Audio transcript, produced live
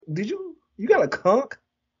You got a conch?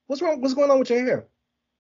 What's wrong? What's going on with your hair?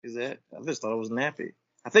 Is that? I just thought it was nappy.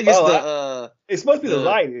 I think it's it's supposed to be the the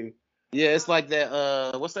lighting. yeah, it's like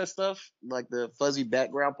that what's that stuff? Like the fuzzy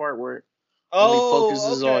background part where it only Oh,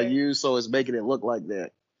 focuses on okay. you, so it's making it look like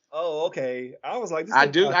that. Oh, okay. I was like, this I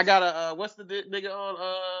thing do. got I got a what's the nigga on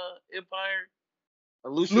Empire? A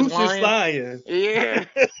Lucius Lucius Lyon. Lyon. Yeah.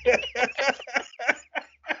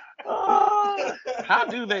 How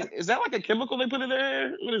do they? Is that like a chemical they put in their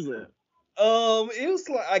hair? What is that? It was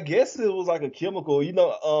like I guess it was like a chemical.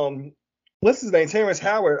 What's his name? Terrence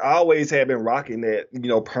Howard always had been rocking that,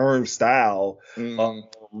 perm style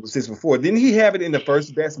since before. Didn't he have it in the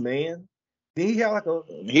First Best Man? Didn't he have like a?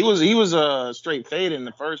 He was straight fade in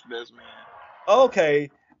the First Best Man. Okay,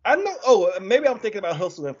 I know. Oh, maybe I'm thinking about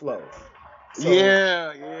Hustle and Flow. So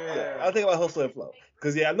Yeah. I think about Hustle and Flow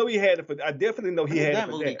because I know he had it for. I definitely know he When did had it that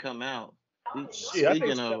for movie that. come out? Shit, I think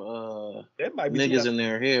Speaking of that might be niggas in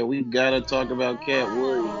their hair, we gotta talk about Cat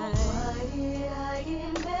Williams. Why did I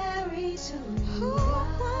get married to you?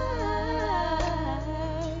 Why?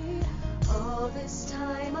 All this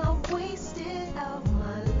time I wasted of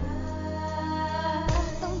my life.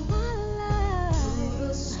 Through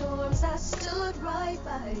the storms I stood right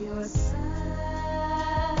by your side.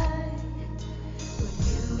 But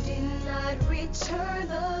you did not return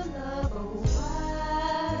the love. Oh,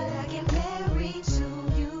 why did I get married to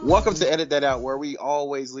you? Welcome to Edit That Out, where we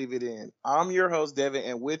always leave it in. I'm your host, Devin,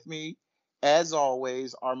 and with me, as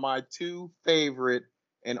always, are my two favorite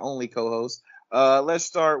and only co-hosts. Let's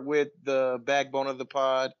start with the backbone of the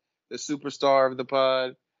pod, the superstar of the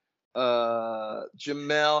pod,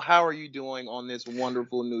 Jamel. How are you doing on this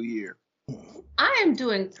wonderful new year? I am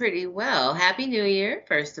doing pretty well. Happy New Year,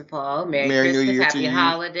 first of all. Merry New Christmas, Year to happy you.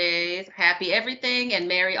 holidays, happy everything, and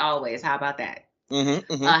merry always. How about that?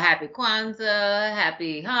 Happy Kwanzaa,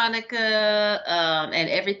 happy Hanukkah, and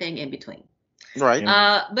everything in between. Right.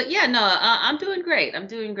 But yeah, no, I'm doing great. I'm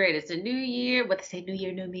doing great. It's a new year. What they say, new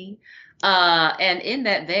year, new me. And in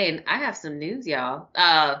that vein, I have some news, y'all.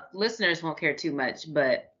 Listeners won't care too much,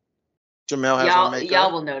 but Jamel has her makeup.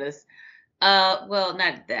 y'all will notice. Well,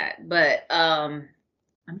 not that, but I'm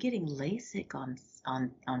getting LASIK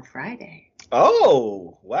on Friday.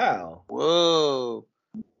 Oh, wow. Whoa.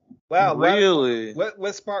 Wow. Really?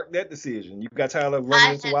 What sparked that decision? You got tired of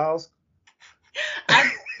running into walls? I've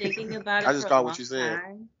been thinking about it I just for caught a what long you said.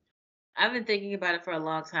 time. I've been thinking about it for a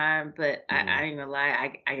long time, but I ain't gonna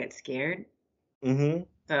lie, I get scared. Mm-hmm.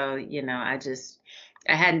 So,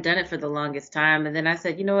 I hadn't done it for the longest time. And then I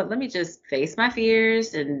said, you know what, let me just face my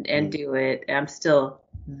fears and do it. I'm still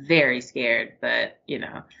very scared, but You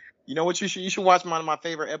know what, you should watch one of my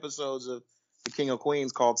favorite episodes of The King of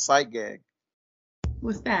Queens called Sight Gag.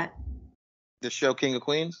 What's that? The show King of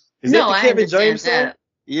Queens? Is that the Kevin James that. show?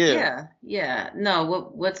 Yeah. No,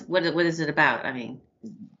 what is it about? I mean,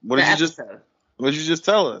 what did you just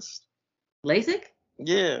tell us? LASIK?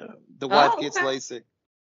 Yeah, the wife gets okay. LASIK.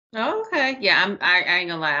 Oh, okay. Yeah, I ain't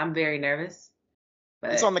gonna lie, I'm very nervous.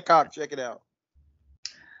 But It's on the cock. Check it out.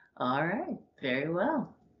 All right. Very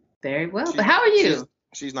well. But how are you?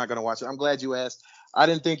 She's not gonna watch it. I'm glad you asked. I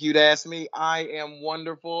didn't think you'd ask me. I am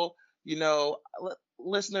wonderful.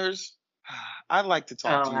 Listeners, I'd like to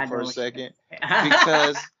talk to you for a second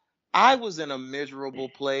because I was in a miserable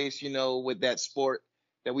place, with that sport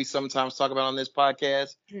that we sometimes talk about on this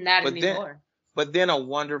podcast. Not anymore. But then a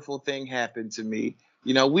wonderful thing happened to me.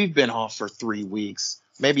 We've been off for 3 weeks,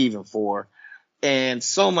 maybe even 4, and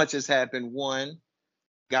so much has happened. One,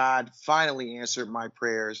 God finally answered my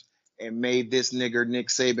prayers and made this nigger Nick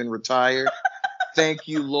Saban retire. Thank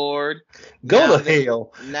you, Lord. Go to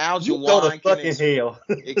hell. Now Juwan can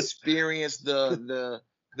experience the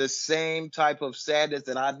same type of sadness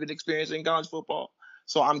that I've been experiencing in college football.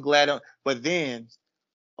 So I'm glad. But then,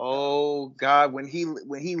 oh God, when he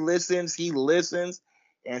listens,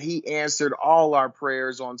 and he answered all our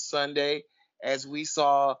prayers on Sunday as we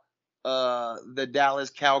saw the Dallas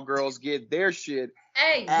Cowgirls get their shit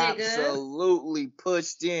absolutely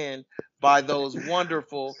pushed in by those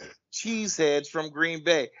wonderful cheeseheads from Green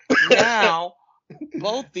Bay. Now,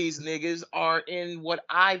 both these niggas are in what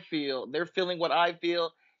I feel. They're feeling what I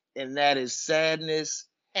feel, and that is sadness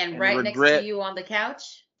and right regret. Next to you on the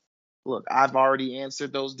couch? Look, I've already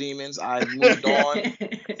answered those demons. I've moved on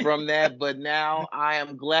from that, but now I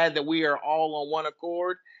am glad that we are all on one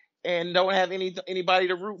accord and don't have anybody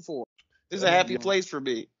to root for. This is a happy place for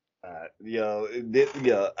me. I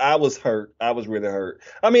was hurt. I was really hurt.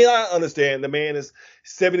 I mean, I understand the man is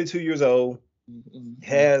 72 years old,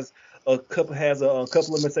 has a couple of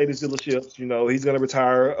Mercedes dealerships. He's gonna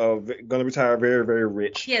retire. Very, very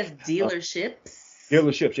rich. He has dealerships.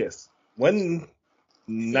 Dealerships, yes. One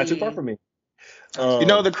Not too far from me. You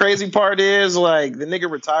know, the crazy part is, like, the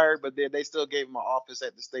nigga retired, but then they still gave him an office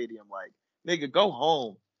at the stadium. Like, nigga, go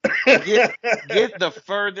home. Get the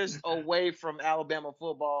furthest away from Alabama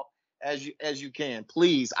football as you can.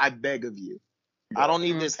 Please, I beg of you. I don't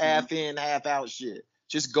need this half in, half out shit.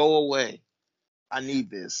 Just go away. I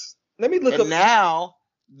need this. Let me look up. Now,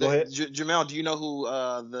 Go ahead. Jamel, do you know who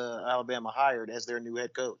the Alabama hired as their new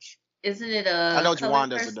head coach? Isn't it a I know Juwan person?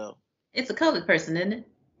 does it, though. It's a colored person, isn't it?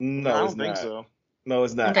 No, I don't it's think not. so. No,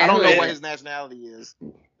 it's not. Okay, I don't who know is what it? his nationality is.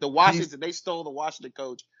 They stole the Washington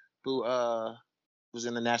coach who was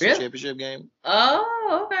in the national championship game.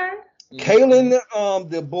 Oh, okay. Kalen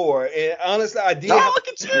DeBoer, and honestly, I did. Look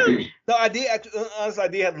at you. No, I did. Honestly, I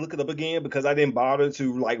did have to look it up again because I didn't bother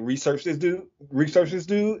to like research this dude.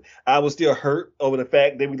 I was still hurt over the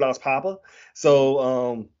fact that we lost Papa.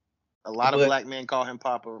 So a lot of black men call him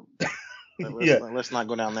Papa. Let's not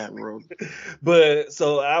go down that road. But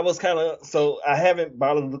so I was I haven't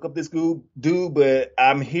bothered to look up this dude, but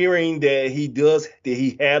I'm hearing that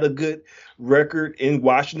he had a good record in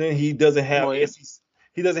Washington. He doesn't have SEC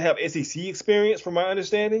experience, from my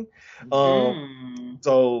understanding.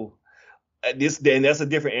 So that's a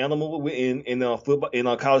different animal in football,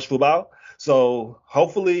 in college football. So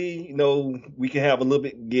hopefully, we can have a little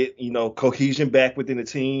bit get cohesion back within the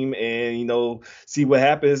team, and see what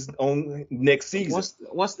happens on next season.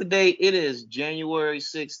 What's the date? It is January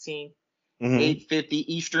 16th, 8:50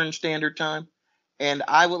 Eastern Standard Time, and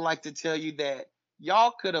I would like to tell you that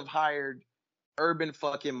y'all could have hired Urban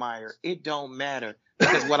fucking Meyer. It don't matter,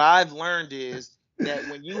 because what I've learned is that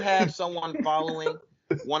when you have someone following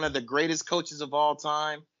one of the greatest coaches of all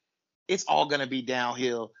time, it's all gonna be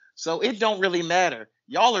downhill. So it don't really matter.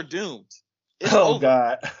 Y'all are doomed. It's over.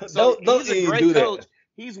 God! So don't he's a great coach. That.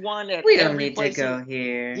 He's won at we don't every need place to go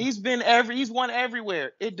here. He's won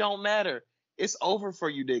everywhere. It don't matter. It's over for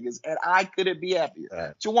you niggas, and I couldn't be happier.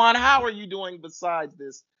 Right. Juwan, how are you doing besides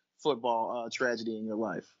this football tragedy in your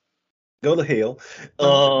life? Go to hell.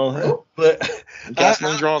 But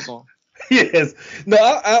gasoline draws on. Yes.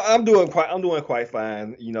 No, I'm doing quite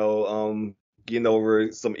fine. Getting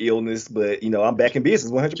over some illness, but I'm back in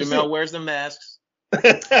business 100%. Jamel, where's the masks?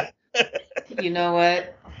 You know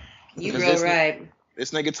what? You real right.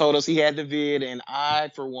 This nigga told us he had the vid, and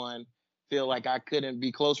I, for one, feel like I couldn't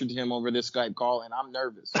be closer to him over this Skype call, and I'm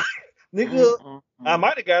nervous. Nigga, I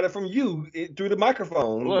might have got it from you through the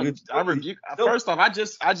microphone. Look, first off, I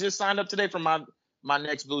just signed up today for my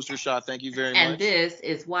next booster shot. Thank you very much. And this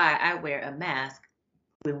is why I wear a mask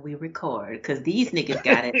when we record, because these niggas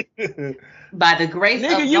got it. By the grace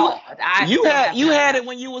of God. You had it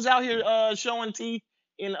when you was out here showing teeth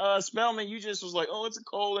in Spelman. You just was like, oh, it's a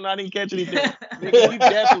cold, and I didn't catch anything. Nigga, you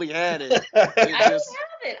definitely had it. I didn't have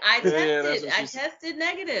it. I tested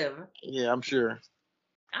negative. Yeah, I'm sure.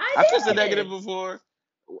 I tested negative before.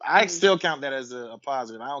 I still count that as a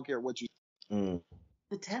positive. I don't care what you. The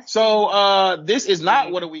test. So this is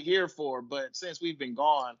not what are we here for, but since we've been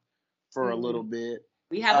gone for a little bit,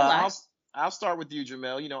 we have a lot. I'll start with you,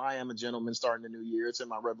 Jamel. I am a gentleman starting the new year. It's in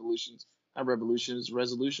my resolutions.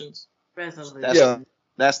 Resolutions.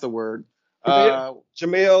 That's the word.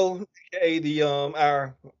 Jamel,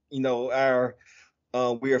 aka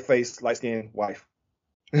our weird face, light skinned wife.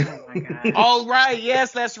 Oh my God. Oh right,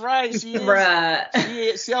 yes, that's right. She is. Bruh. She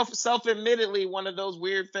is self-admittedly one of those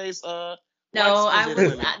weird face. No, I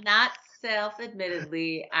was not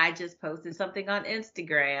self-admittedly. I just posted something on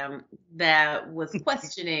Instagram that was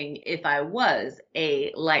questioning if I was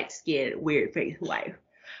a light-skinned, weird-faced wife.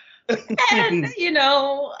 And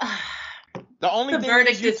the only thing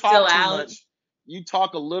verdict is you is talk still too out. much. You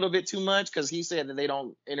talk a little bit too much because he said that they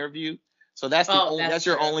don't interview. So that's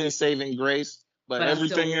your only saving grace. But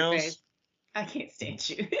everything else, I can't stand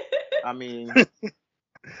you. I mean,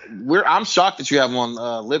 I'm shocked that you have on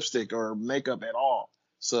lipstick or makeup at all.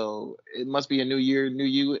 So it must be a new year, new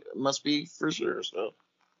you. It must be for sure. So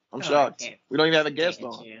I'm shocked. We don't even have a guest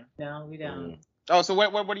on. No, we don't. Oh, so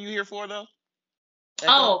what are you here for though?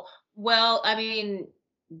 Echo? Oh, well, I mean,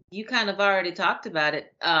 you kind of already talked about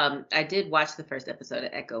it. I did watch the first episode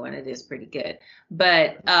of Echo, and it is pretty good.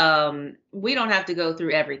 But we don't have to go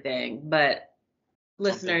through everything. But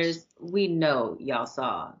listeners, we know y'all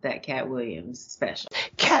saw that Cat Williams special.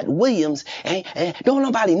 Cat Williams, don't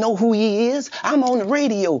nobody know who he is. I'm on the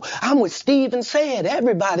radio. I'm with Steven Said.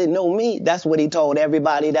 Everybody know me. That's what he told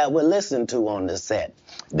everybody that would listen to on the set.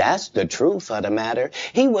 That's the truth of the matter.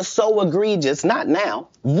 He was so egregious, not now,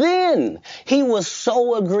 then. He was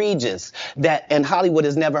so egregious and Hollywood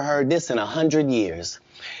has never heard this in 100 years.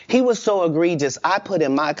 He was so egregious, I put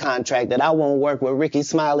in my contract that I won't work with Ricky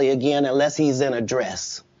Smiley again unless he's in a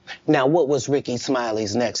dress. Now, what was Ricky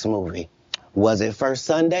Smiley's next movie? Was it First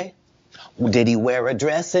Sunday? Did he wear a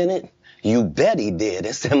dress in it? You bet he did.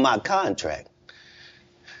 It's in my contract.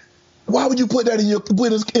 Why would you put that in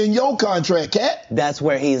your contract, Cat? That's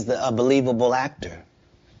where he's a believable actor.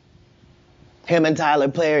 Him and Tyler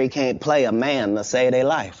Perry can't play a man to save their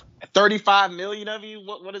life. 35 million of you.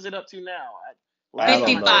 What is it up to now?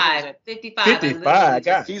 55. 55.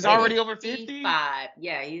 God. He's already over 50. 55.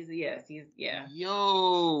 Yeah, he's.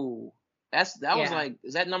 Yo, that was like.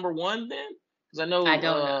 Is that number one then? Because I know. I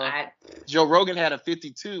don't know. Joe Rogan had a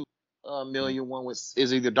 52 million one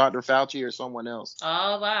is either Dr. Fauci or someone else.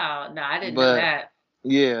 Oh wow, no, I didn't know that.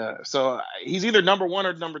 Yeah, so he's either number one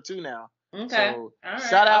or number two now. Okay. So right.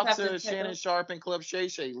 shout out to Shannon Sharp and Club Shay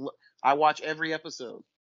Shay. I watch every episode.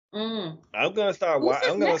 I'm gonna start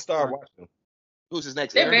watching. Who's his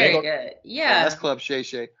next? They're very good. Yeah. That's Club Shay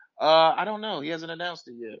Shay. I don't know. He hasn't announced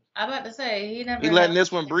it yet. I'm about to say he never. He letting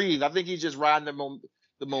this one breathe. I think he's just riding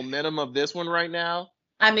the momentum of this one right now.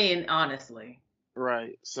 I mean, honestly.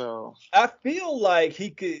 Right. So I feel like he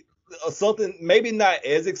could something maybe not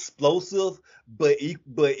as explosive, but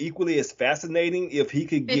equally as fascinating if he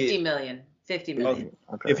could 50 get million. 50 million.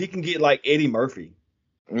 Okay. If he can get like Eddie Murphy,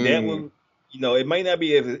 that would, it may not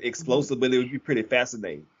be as explosive, but it would be pretty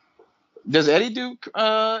fascinating. Does Eddie do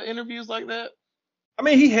interviews like that? I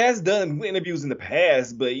mean, he has done interviews in the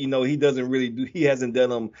past, but he doesn't really do. He hasn't done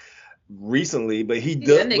them recently, but he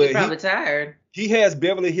does. That nigga probably tired. He has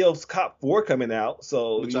Beverly Hills Cop 4 coming out,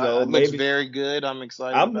 so Which maybe looks very good. I'm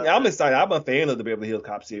excited. I'm excited. I'm a fan of the Beverly Hills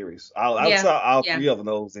Cop series. I saw all 3 of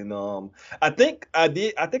those, and I think I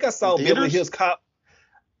saw Beverly Hills Cop.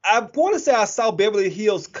 I want to say I saw Beverly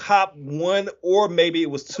Hills Cop 1, or maybe it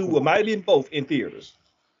was 2. It might have been both in theaters.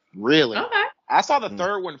 Really? Okay. I saw the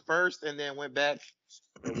third one first, and then went back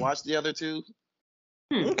and watched the other 2.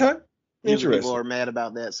 Okay. Usually people are mad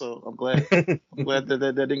about that, so I'm glad. I'm glad that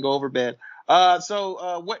didn't go over bad.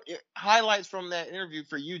 So what highlights from that interview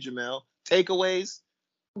for you, Jamel? Takeaways?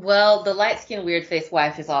 Well, the light-skinned, weird-faced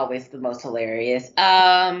wife is always the most hilarious.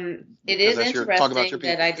 It is interesting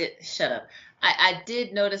that I did. Shut up. I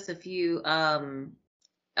did notice a few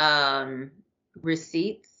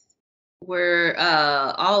receipts were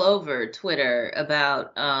all over Twitter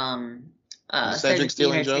about Cedric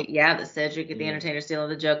stealing the joke. Yeah, the Cedric the Entertainer stealing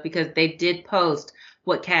the joke, because they did post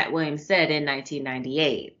what Cat Williams said in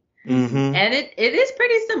 1998. Mm-hmm. And it is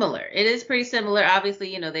pretty similar. It is pretty similar.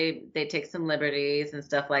 Obviously, they take some liberties and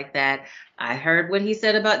stuff like that. I heard what he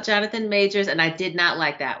said about Jonathan Majors, and I did not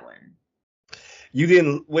like that one. You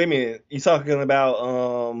didn't. Wait a minute. You talking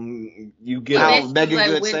about you get how Megan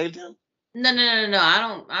Good saved him? No. I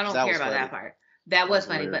don't care about funny. that part. That was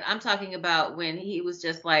funny, but I'm talking about when he was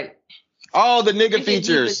just like, oh, the nigga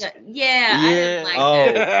features. I didn't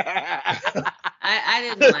like that. I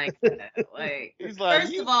didn't like that. Like,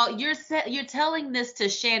 first of all, you're telling this to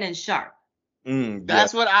Shannon Sharp.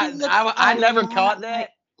 That's what I never caught that.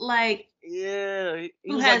 Like, yeah,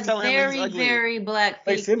 who has very, very black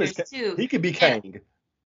features too. He could be Kang.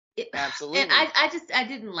 Absolutely. And I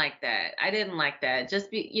didn't like that. I didn't like that.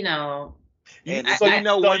 Just one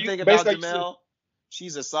thing about Jamel?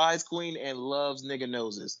 She's a size queen and loves nigga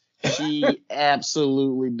noses. She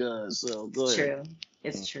absolutely does. So good.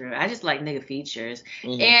 It's true. I just like nigga features.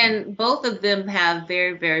 Mm-hmm. And both of them have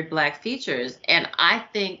very, very black features. And I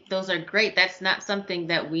think those are great. That's not something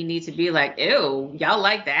that we need to be like, ew, y'all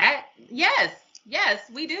like that? Yes,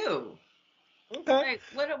 we do. Okay. Like,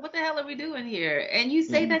 what the hell are we doing here? And you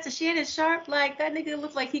say that to Shannon Sharp? Like, that nigga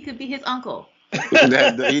looks like he could be his uncle.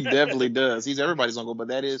 He definitely does. He's everybody's uncle, but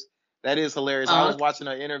that is hilarious. I was watching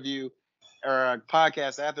an interview or a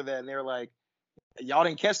podcast after that, and they were like, y'all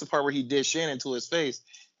didn't catch the part where he did Shannon to his face.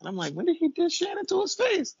 And I'm like, when did he dish Shannon to his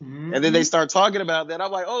face? Mm-hmm. And then they start talking about that.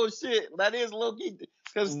 I'm like, oh shit, that is low-key.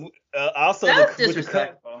 Because also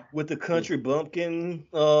with the country bumpkin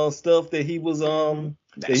stuff that he was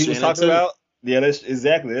talking about. Yeah, that's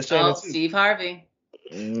exactly. That's Shannon too. Steve Harvey.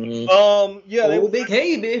 Mm-hmm. They were big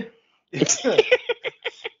baby.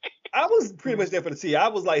 I was pretty much there for the tea. I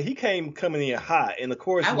was like, he coming in hot, and of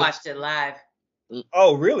course I watched it live.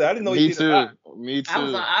 Oh, really? I didn't know. Me too. Me too.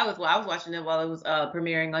 I was watching it while it was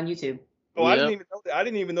premiering on YouTube. Oh, yep. I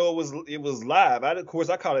didn't even know it was live. Of course,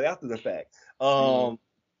 I caught it after the fact.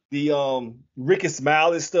 The Ricky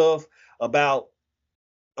Smiley stuff about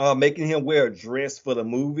making him wear a dress for the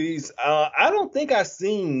movies. I don't think I've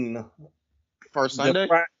seen First Sunday.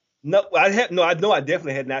 I know I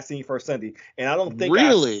definitely had not seen First Sunday, and I don't think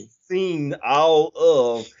really I've seen all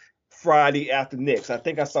of Friday after next. I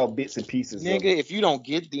think I saw bits and pieces. Nigga, if you don't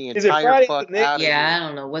get the Is it entire Friday fuck after next? out of here. Yeah, I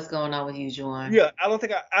don't know what's going on with you, Juwan. Yeah, I don't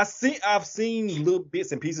think I've seen little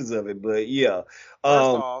bits and pieces of it, but yeah. First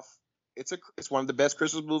off, it's one of the best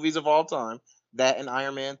Christmas movies of all time. That and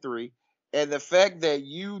Iron Man 3. And the fact that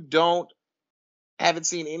you haven't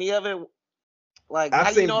seen any of it, like, I've how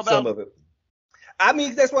do seen you know some about of it. I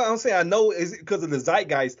mean, that's what I'm saying. I know is because of the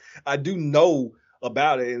zeitgeist. I do know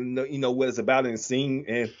about it and you know what it's about and seen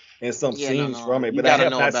and some scenes from it, You but I gotta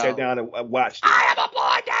have know not about- sat down and watched it. I am a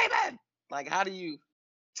boy, David. Like, how do you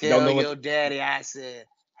tell Don't know your daddy I said,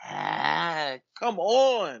 come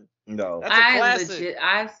on? No. That's a classic.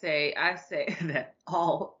 I say that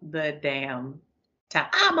all the damn time.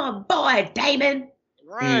 I'm a boy, Damon.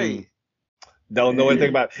 Right. Don't know anything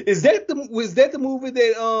about it. Was that the movie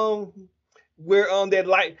that where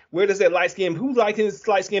does that light skin who's like his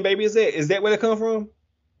light skin baby is that where it come from?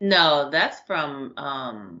 No, that's from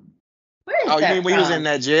where is Oh, you that mean when he was from? in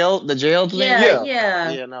that the jail thing? Yeah.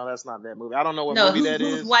 Yeah, no, that's not that movie. I don't know what No, movie that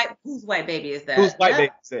is. whose white baby is that? Who's white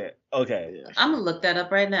baby is that? Okay. Yeah. I'm gonna look that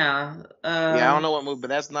up right now. Yeah, I don't know what movie, but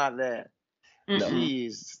that's not that. Mm-mm.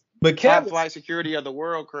 Jeez. But Top Cat flight security of the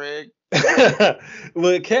world, Craig.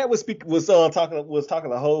 well, Cat was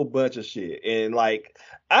talking a whole bunch of shit, and like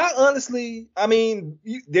I honestly, I mean,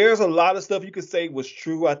 there's a lot of stuff you could say was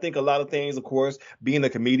true. I think a lot of things, of course, being a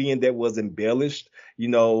comedian, that was embellished. You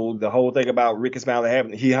know, the whole thing about Ricky Smiley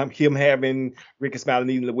having Ricky Smiley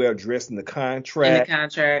needing to wear a dress in the contract.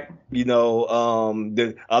 You know,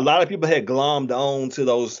 a lot of people had glommed on to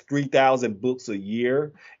those 3,000 books a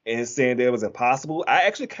year and saying that it was impossible. I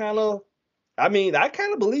kind of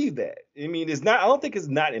believe that. I mean, it's not. I don't think it's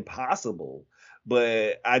not impossible,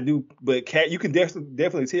 but I do. But Cat, you can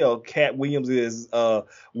definitely tell Cat Williams is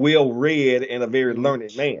well read and a very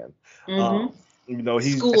learned man. Mm-hmm. You know,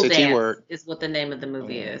 he's School Dance is what the name of the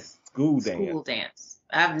movie is. School Dance.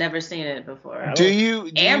 I've never seen it before. Do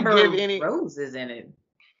you Amber give any? Rose is in it.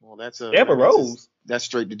 Well, that's Amber Rose. That's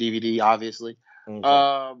straight to DVD, obviously.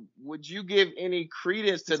 Okay. Would you give any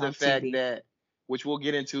credence to the fact that, which we'll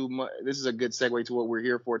get into, this is a good segue to what we're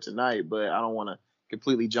here for tonight, but I don't want to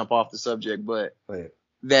completely jump off the subject, but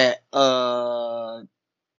that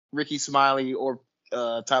Ricky Smiley or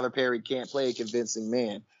Tyler Perry can't play a convincing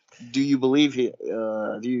man. Do you believe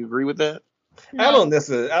do you agree with that? No. I don't agree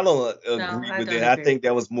with that. I think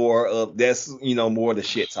that was more of more the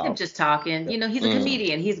shit talk. Him just talking. You know, he's a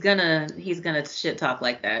comedian. He's gonna shit talk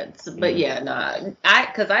like that. So, but I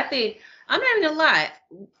think I'm not even gonna lie.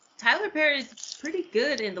 Tyler Perry's pretty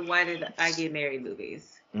good in the Why Did I Get Married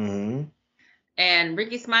movies. Mm-hmm. And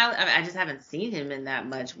Ricky Smiley, I just haven't seen him in that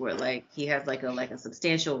much where like he has like a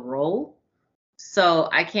substantial role. So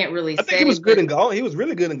I can't really say. I think he was good in Gone. He was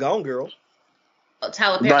really good in Gone Girl.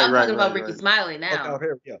 Tyler Perry. I'm talking about Ricky Smiley now. Tyler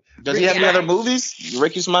Perry, yeah. Does he have any other movies?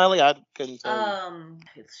 Ricky Smiley? I couldn't tell.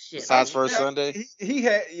 Besides First Sunday? He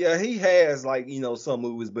has like, some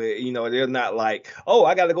movies, but they're not like, oh,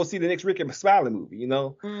 I gotta go see the next Ricky Smiley movie,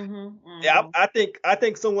 Mm-hmm, mm-hmm. Yeah, I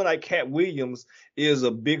think someone like Cat Williams is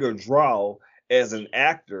a bigger draw as an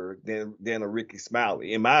actor than a Ricky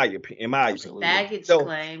Smiley, in my opinion. Baggage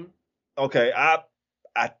Claim. Okay, I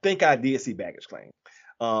think I did see Baggage Claim.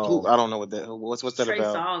 I don't know what's that Trey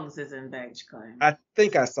about. Trey Songz is in Baggage Claim. I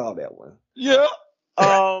think I saw that one. Yeah.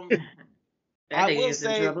 I will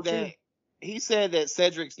say that he said that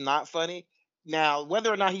Cedric's not funny. Now,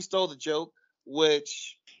 whether or not he stole the joke,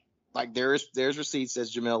 which like there's receipts,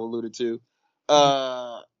 as Jamel alluded to.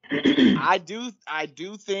 I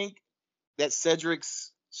do think that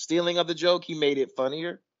Cedric's stealing of the joke, he made it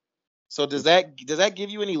funnier. So does that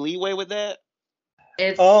give you any leeway with that?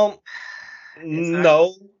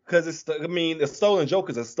 No, because a stolen joke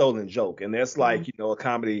is a stolen joke, and that's like a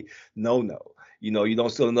comedy no. You don't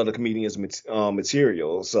steal another comedian's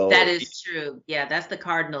material. So that is true. Yeah, that's the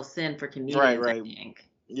cardinal sin for comedians. Right. I think.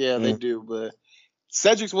 Yeah, they do. But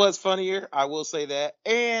Cedric's was funnier. I will say that,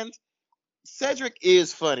 and Cedric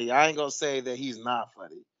is funny. I ain't gonna say that he's not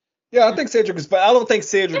funny. Yeah, I think Cedric is funny. I don't think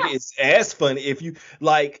Cedric is as funny. If you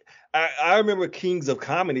like. I remember Kings of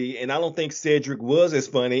Comedy, and I don't think Cedric was as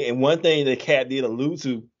funny. And one thing that Kat did allude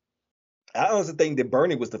to, I honestly think that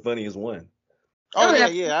Bernie was the funniest one. Oh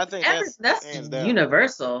yeah. I think that's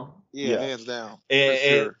universal. Yeah, hands down.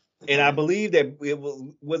 And I believe that it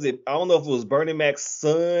was it. I don't know if it was Bernie Mac's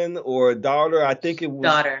son or daughter. I think it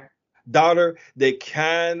was daughter that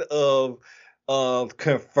kind of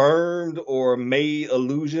confirmed or made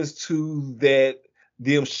allusions to that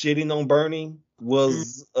them shitting on Bernie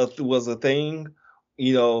was a thing,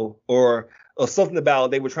 or or something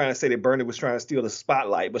about they were trying to say that Bernie was trying to steal the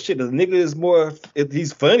spotlight. But shit, the nigga is more, if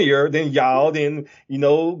he's funnier than y'all, then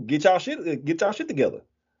get y'all shit together.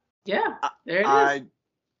 Yeah, there it is.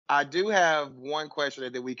 I do have one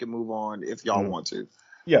question that we can move on if y'all want to.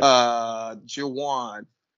 Yeah. Juwan,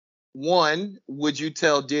 one, would you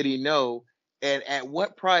tell Diddy no? And at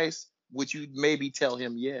what price would you maybe tell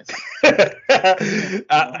him yes? I'm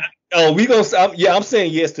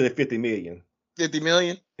saying yes to the 50 million. 50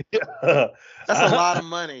 million? That's a lot of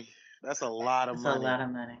money. That's a lot of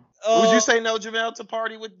money. Would you say no, Jamel, to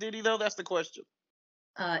party with Diddy though? That's the question.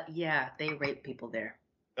 Yeah, they rape people there.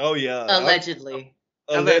 Oh yeah. Allegedly.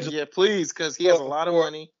 Yeah, please, because he has a lot of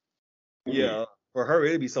money. Yeah, for her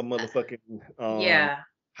it'd be some motherfucking yeah.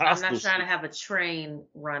 I'm not trying shit. to have a train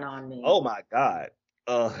run on me. Oh my God.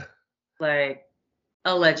 Like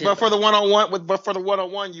allegedly. But for the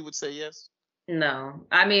one-on-one, you would say yes. No,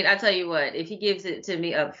 I mean, I tell you what, if he gives it to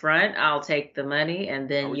me up front, I'll take the money, and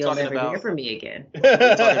then you'll never hear from me again. Are you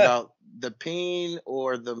talking about the peen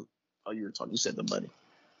or the? Oh, you said the money.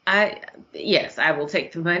 Yes, I will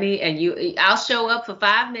take the money, and I'll show up for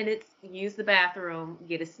 5 minutes, use the bathroom,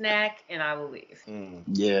 get a snack, and I will leave.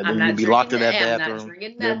 Yeah, then you'll be locked in that bathroom. I'm not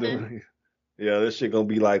drinking nothing. Yeah, this shit gonna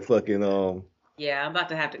be like fucking Yeah, I'm about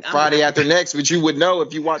to have to. Friday after next, but you would know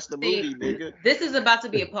if you watched the movie, nigga. This is about to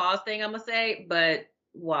be a pause thing, I'm gonna say, but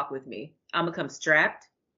walk with me. I'm gonna come strapped.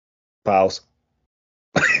 Pause.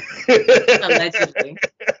 Allegedly.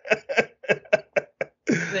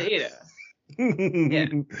 But, yeah,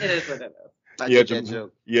 it is what it is. I get that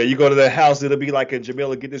joke. Yeah, you go to that house, it'll be like, and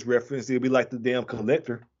Jamila get this reference, it'll be like the damn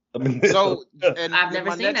Collector. I mean, so, and I've never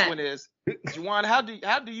my seen next that. one is, Juwan, how do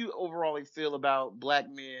you overall feel about black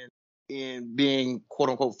men in being quote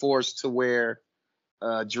unquote forced to wear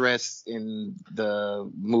dress in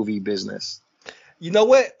the movie business? You know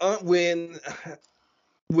what? When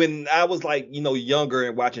I was like, younger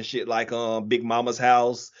and watching shit like Big Mama's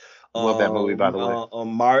House. Love that movie, by the way.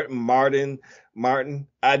 Martin.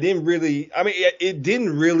 I didn't really. I mean, it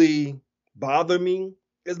didn't really bother me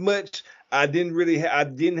as much. I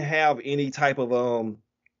didn't have any type of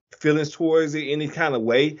feelings towards it any kind of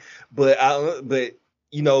way. But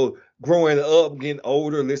growing up, getting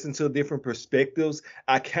older, listening to different perspectives,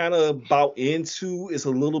 I kind of bought into it's a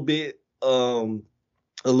little bit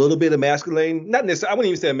emasculating. Not necessarily, I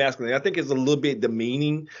wouldn't even say emasculating. I think it's a little bit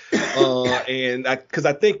demeaning. Because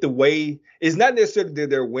I think the way, it's not necessarily that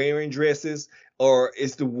they're wearing dresses, or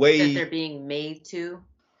it's the way that they're being made to.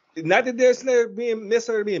 Not that they're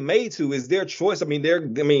necessarily being made to. It's their choice. I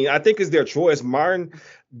think it's their choice. Martin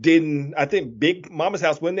didn't. I think Big Mama's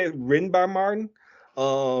House, wasn't it written by Martin?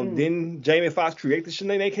 Then Jamie Foxx created the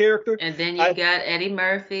Shanae character. And then you got Eddie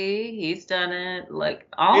Murphy. He's done it. Like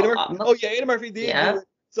Eddie Murphy did. Yeah. Do it.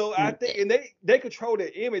 So I think, and they control their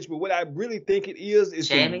image, but what I really think it is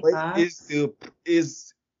Jamie Foxx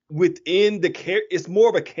is within the character. It's more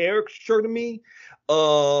of a caricature to me.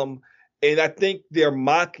 And I think they're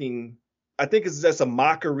mocking. I think it's just a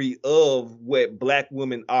mockery of what black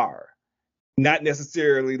women are. Not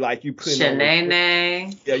necessarily like you putting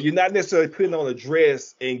Shanae. Yeah, you're not necessarily putting on a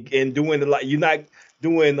dress and doing you're not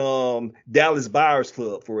doing Dallas Buyers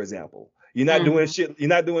Club, for example. You're not doing shit. You're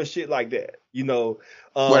not doing shit like that.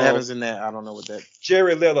 What happens in that? I don't know what that.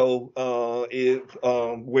 Jared Leto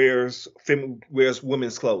wears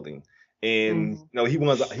women's clothing, and he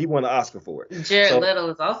won an Oscar for it. Jared Leto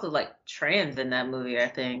is also like trans in that movie, I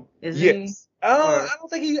think. Isn't he? I don't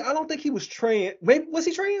think he was trans. Maybe was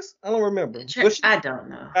he trans? I don't remember. I don't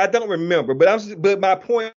know. I don't remember. But my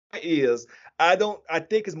point is, I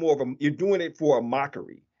think it's more of you're doing it for a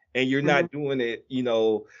mockery, and you're not doing it,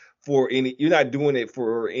 you're not doing it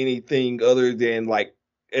for anything other than like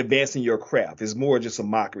advancing your craft. It's more just a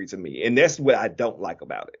mockery to me, and that's what I don't like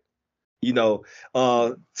about it. And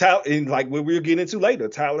like what we'll get into later,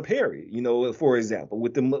 Tyler Perry, for example,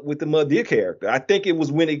 with the Madea character. I think it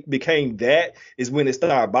was when it became that is when it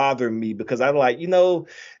started bothering me, because I'm like, you're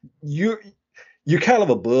kind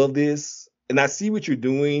of above this, and I see what you're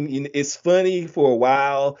doing. It's funny for a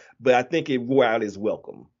while, but I think it wore out its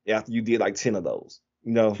welcome after you did like 10 of those.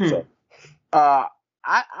 So. I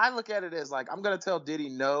look at it as like, I'm gonna tell Diddy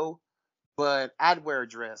no, but I'd wear a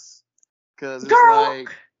dress, because it's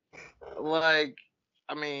like,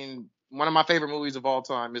 I mean, one of my favorite movies of all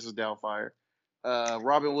time, Mrs. Doubtfire.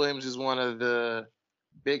 Robin Williams is one of the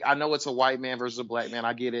big. I know it's a white man versus a black man.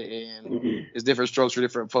 I get it, and it's different strokes for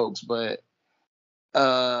different folks. But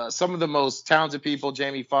some of the most talented people,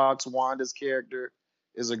 Jamie Foxx, Wanda's character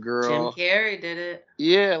is a girl. Jim Carrey did it.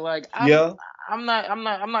 Yeah, like I'm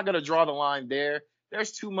not gonna draw the line there.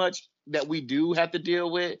 There's too much that we do have to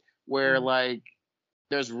deal with where like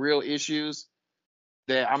there's real issues.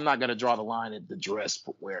 that I'm not gonna draw the line at the dress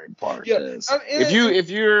wearing part. Yeah, If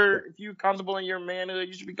you're comfortable in your manhood,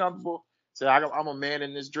 you should be comfortable. Say, I'm a man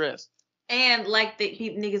in this dress. And like the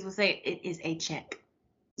niggas would say, it is a check.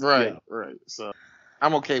 Right. So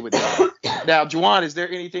I'm okay with that. Now, Juwan, is there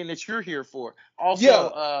anything that you're here for? Also,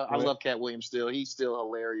 I love Cat Williams still. He's still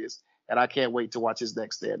hilarious, and I can't wait to watch his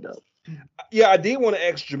next stand-up. Yeah, I did want to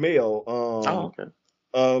ask Jamel.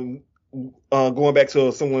 Okay. Going back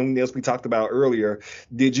to someone else we talked about earlier,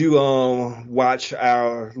 did you watch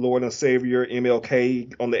our Lord and Savior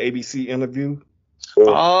MLK on the ABC interview?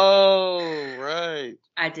 Oh, right.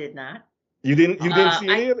 I did not. You didn't see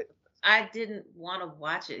any of it? I didn't want to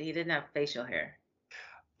watch it. He didn't have facial hair.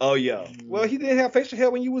 Oh yeah. Well, he didn't have facial hair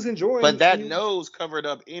when you was enjoying. But that nose covered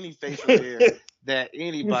up any facial hair that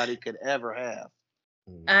anybody could ever have.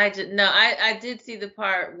 I did see the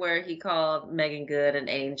part where he called Megan Good an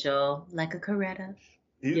angel, like a Coretta.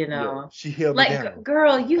 Yeah, she held me down.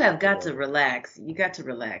 Girl, you have got to relax. You got to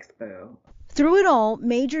relax, boo. Through it all,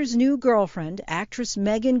 Major's new girlfriend, actress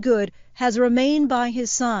Megan Good, has remained by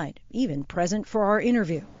his side, even present for our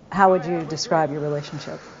interview. How would you describe your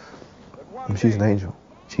relationship? She's an angel.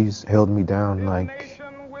 She's held me down like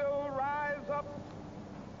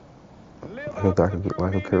a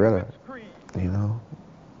Coretta, you know?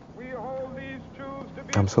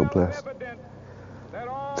 I'm so blessed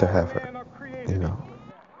to have her, you know?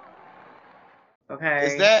 Okay.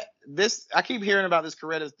 Is that this? I keep hearing about this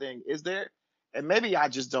Coretta thing. Is there, and maybe I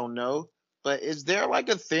just don't know, but is there like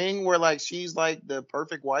a thing where like she's like the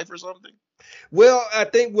perfect wife or something? Well, I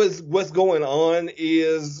think what's going on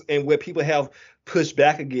is, and what people have pushed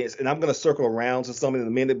back against, and I'm going to circle around to something in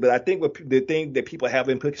a minute, but I think the thing that people have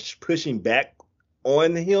been pushing back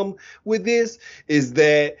on him with this is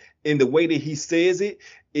that in the way that he says it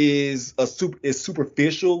is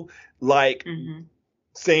superficial, like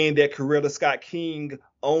saying that Coretta Scott King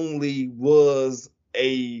only was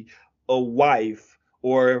a wife,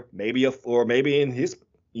 or maybe in his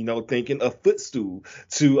thinking a footstool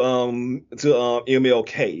to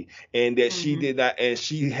MLK, and that she did not, and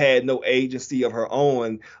she had no agency of her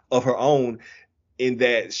own, in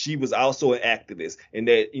that she was also an activist, and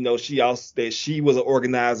that she was an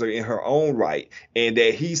organizer in her own right, and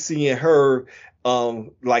that he's seeing her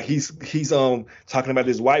like he's talking about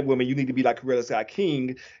this white woman, you need to be like Coretta Scott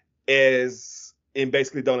King, as in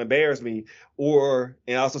basically don't embarrass me,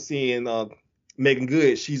 and also seeing Megan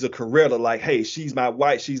Good, she's a Coretta, like, hey, she's my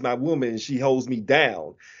wife, she's my woman, she holds me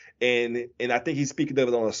down. And I think he's speaking of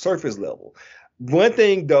it on a surface level. One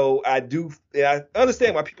thing though, I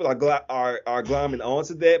understand why people are glomming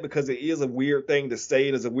onto that, because it is a weird thing to say,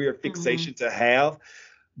 it is a weird fixation to have.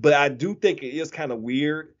 But I do think it is kind of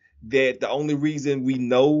weird that the only reason we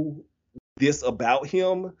know this about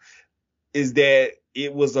him is that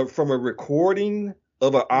it was from a recording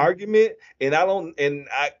of an argument, and I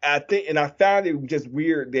think I found it just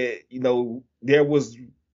weird that it was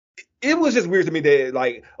just weird to me that,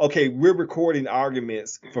 like, okay, we're recording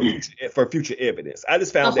arguments for future evidence. I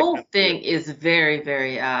just found the whole thing is very,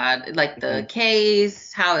 very odd. Like the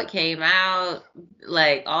case, how it came out,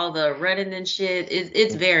 like all the running and shit.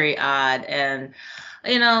 It's very odd, and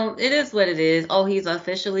it is what it is. Oh, he's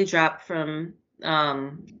officially dropped from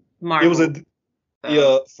Marvel. It was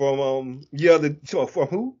from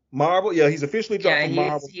who? Marvel? Yeah, he's officially dropped from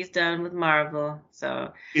Marvel. He's done with Marvel.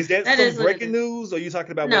 So is that some breaking news, or are you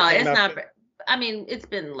talking about? No, it's not. I mean, it's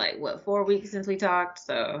been like 4 weeks since we talked,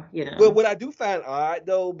 so Well, what I do find odd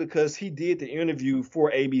though, because he did the interview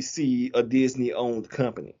for ABC, a Disney-owned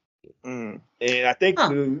company, and I think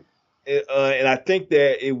and I think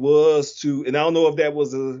that it was and I don't know if that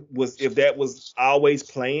was always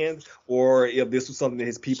planned, or if this was something that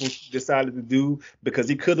his people decided to do, because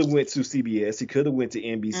he could have went to CBS, he could have went to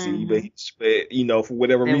NBC, but for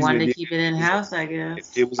whatever reason, they wanted to keep it in house. I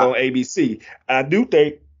guess it was on ABC. I do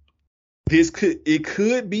think it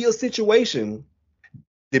could be a situation,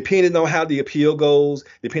 depending on how the appeal goes,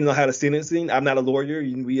 depending on how the sentencing. I'm not a lawyer.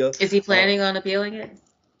 Is he planning on appealing it?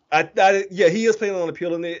 He is planning on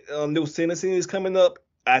appealing it. New sentencing is coming up,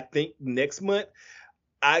 I think, next month.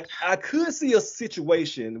 I could see a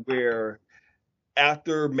situation where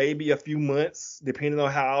after maybe a few months, depending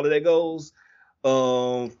on how all of that goes,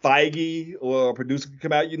 Feige or a producer could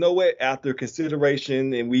come out, you know what, after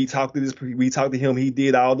consideration, and we talked to him, he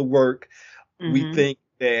did all the work. We think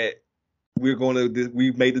that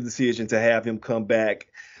we've made the decision to have him come back.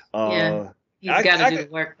 He's got to do the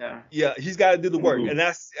work, though. Yeah, he's got to do the work, and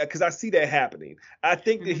that's because I see that happening. I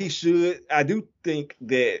think that he should. I do think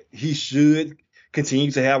that he should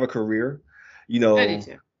continue to have a career. I do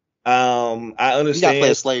too. I understand. You got to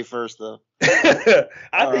play a slave first, though.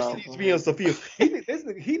 I think he needs to be in Sophia. He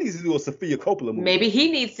needs to do a Sophia Coppola movie. Maybe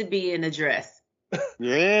he needs to be in a dress.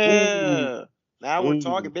 Yeah. Now we're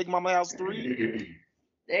talking Big Mama House 3.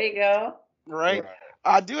 There you go. Right.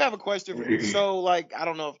 I do have a question for you. So, like, I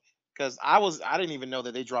don't know if, because I didn't even know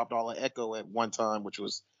that they dropped all of Echo at one time, which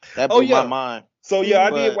was, that blew my mind. So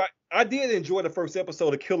I did enjoy the first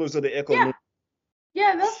episode of Killers of the Echo. Yeah,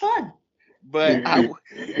 yeah, that's fun. But have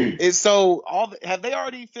they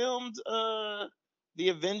already filmed the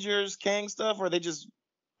Avengers Kang stuff, or they just?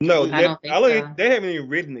 No, I don't think so. They haven't even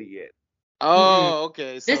written it yet. Oh,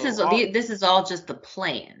 okay. So this is all just the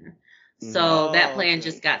plan. So that plan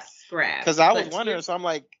just got scrapped. Because I was wondering, so I'm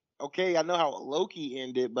like, okay, I know how Loki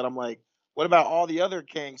ended, but I'm like, what about all the other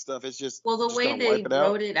Kang stuff? It's just the way they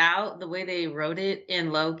wrote it out, the way they wrote it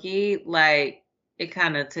in Loki, like it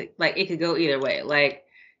kind of took, like it could go either way. Like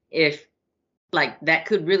if that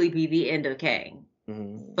could really be the end of Kang,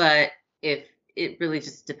 but if it really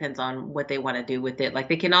just depends on what they want to do with it. Like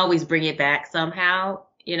they can always bring it back somehow,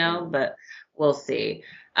 but we'll see.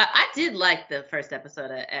 I did like the first episode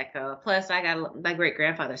of Echo. Plus, I got my great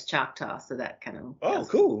grandfather's Choctaw, so that kind of. Oh,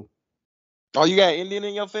 cool. Oh, you got Indian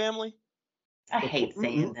in your family? I hate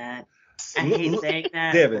saying that. I hate saying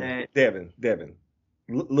that. Devin,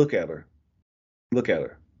 look at her. Look at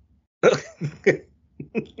her.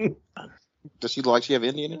 Does she like she have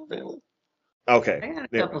Indian in her family? Okay. I got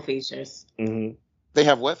a couple features. Mm-hmm. They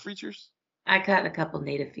have what features? I got a couple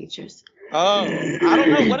native features. Oh, I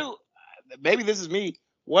don't know. Maybe this is me.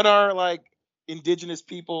 What are like indigenous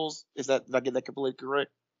peoples? Did I get that completely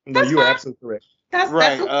correct? No, you are absolutely correct. That's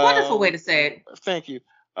a wonderful way to say it. Thank you.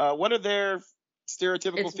 What are their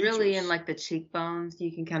stereotypical features? It's really in like the cheekbones.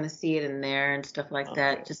 You can kind of see it in there and stuff like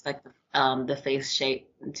that. Just like the face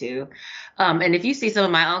shape too. And if you see some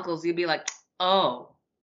of my uncles, you'd be like, oh,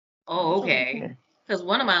 okay. Because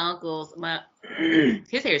one of my uncles,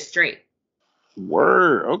 his hair is straight.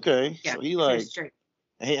 Word. Okay. Yeah, so he like straight.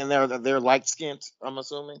 And they're light skinned, I'm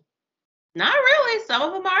assuming. Not really. Some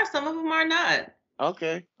of them are. Some of them are not.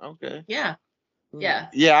 Okay. Yeah. Yeah.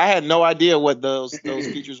 Yeah, I had no idea what those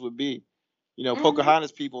features would be.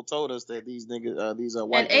 Pocahontas people told us that these niggas, these are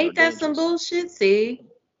white. And ain't that some bullshit? See.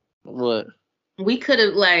 What? We could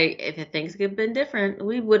have if things could have been different,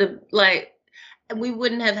 we would have we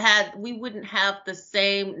wouldn't have the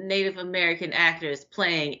same Native American actors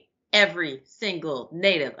playing every single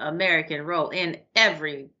Native American role in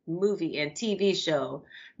every movie and TV show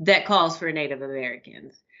that calls for Native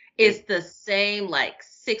Americans. It's the same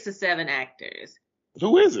 6 or 7 actors.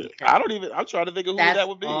 Who is it? I'm trying to think of who that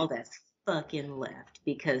would be. All that's fucking left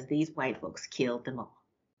because these white folks killed them all.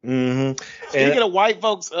 Mm-hmm. Speaking of white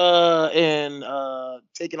folks and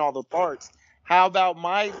taking all the parts, how about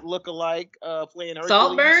my lookalike playing Hercules?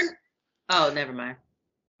 Saltburn? Oh, never mind.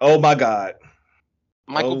 Oh my God.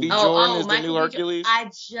 Michael B. Jordan is the new Hercules. I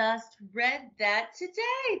just read that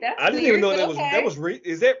today. That's I didn't even know that was real.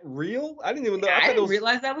 Is that real? I didn't even know. I didn't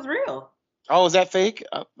realize that was real. Oh, is that fake?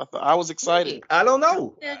 I was excited. I don't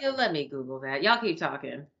know. Let me Google that. Y'all keep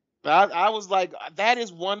talking. I was like, that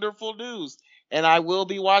is wonderful news, and I will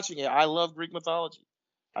be watching it. I love Greek mythology.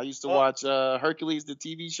 I used to watch Hercules, the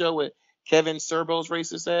TV show with Kevin Sorbo's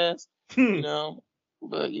racist ass.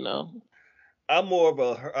 But I'm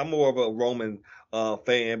more of a Roman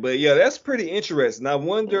fan, but yeah, that's pretty interesting. I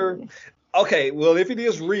wonder. Okay, well, if it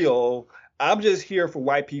is real, I'm just here for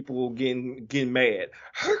white people getting mad.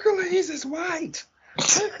 Hercules is white.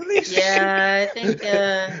 Hercules. Yeah, I think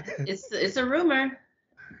it's a rumor.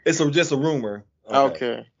 It's just a rumor.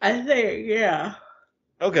 Okay. I think yeah.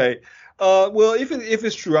 Okay. Well, if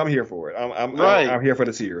it's true, I'm here for it. I'm here for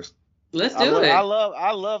the tears. Let's do it.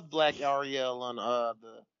 I love Black Ariel on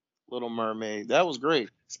the Little Mermaid. That was great.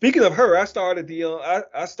 Speaking of her, I started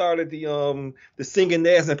the Singing,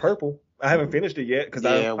 Dancing Purple. I haven't finished it yet because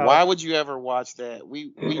why would you ever watch that?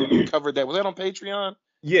 We covered that. Was that on Patreon?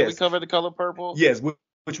 Yes. We covered The Color Purple. Yes,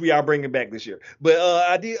 which we are bringing back this year. But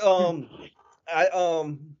I did I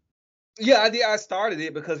started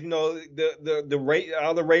it because the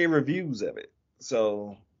all the rave reviews of it.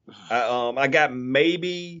 So I got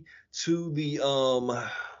maybe to the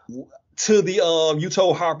you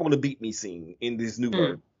told Harpo to beat me scene in this new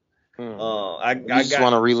version. I just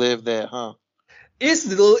want to relive that, huh? It's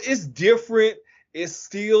different. It's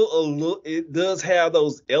still it does have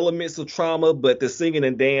those elements of trauma, but the singing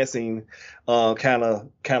and dancing kind of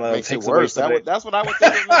takes it worse. That's what I would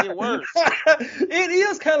think would make it worse. It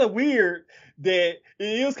is kind of weird that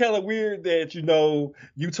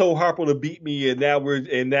you told Harpo to beat me, and now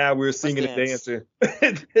we're singing and dancing.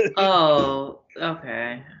 Oh,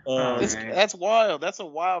 okay. That's wild. That's a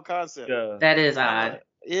wild concept. Yeah. That is odd.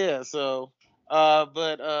 Yeah. So,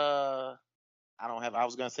 but I don't have. I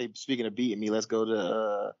was gonna say, speaking of beating me, let's go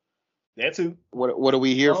to that too. What are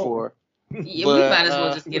we here for? Yeah, we might as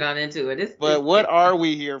well just get on into it. What are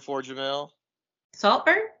we here for, Jamel?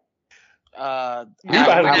 Saltburn? We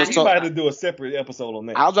might have to do a separate episode on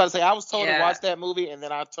that. I was about to say I was told to watch that movie, and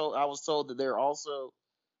then I was told that there are also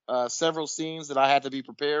several scenes that I had to be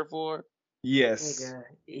prepared for. Yes.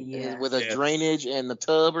 Yeah. With a drainage and the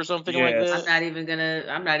tub or something like that.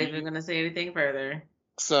 I'm not even gonna say anything further.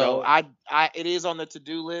 So it is on the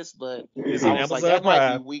to-do list, but it's I was like, that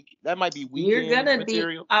might be weekend You're gonna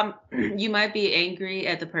material. You might be angry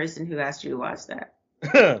at the person who asked you to watch that.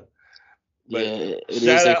 It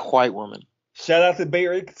is a white woman. Shout out to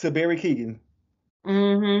Barry Keoghan.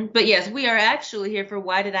 But yes, we are actually here for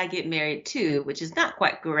Why Did I Get Married To, which is not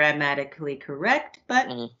quite grammatically correct,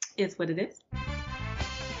 but it's what it is.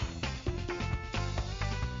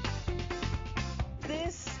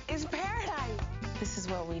 This is paradise. This is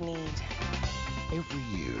what we need.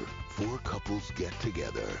 Every year, 4 couples get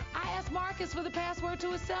together. I asked Marcus for the password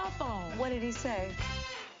to his cell phone. What did he say?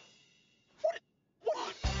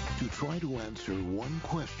 To try to answer one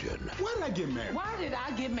question. Why did I get married? Why did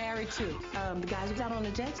I get married to? The guy who's out on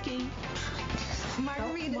the jet ski.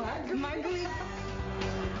 Margarita.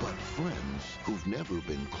 But friends who've never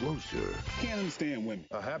been closer. Can't understand women.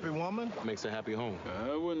 A happy woman makes a happy home.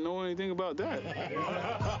 I wouldn't know anything about that.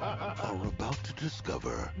 Are about to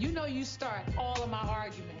discover. You know you start all of my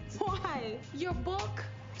arguments. Why? Your book.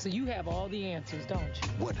 So you have all the answers, don't you?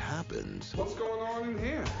 What happens? What's going on in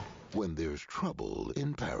here? When there's trouble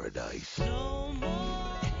in paradise.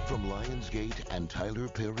 From Lionsgate and Tyler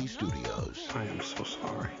Perry Studios. I am so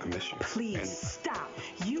sorry. I miss you. Please stop.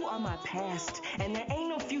 You are my past, and there ain't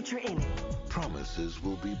no future in it. Promises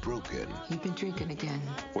will be broken. You've been drinking again.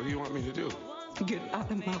 What do you want me to do? Get out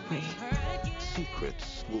of my way.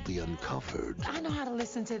 Secrets will be uncovered. I know how to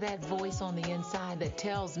listen to that voice on the inside that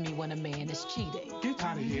tells me when a man is cheating. Get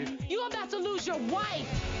out of here. You're about to lose your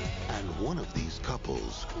wife. And one of these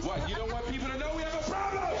couples. What? You don't want people to know we have a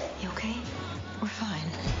problem? You okay? We're fine.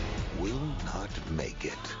 Will not make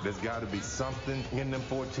it. There's got to be something in them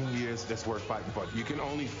 14 years that's worth fighting for. You can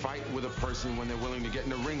only fight with a person when they're willing to get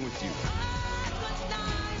in the ring with you.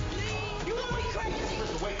 You want me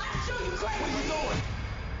crazy? Wait. I'm sure you crazy. What are you doing?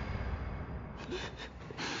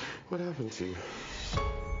 What happened to you?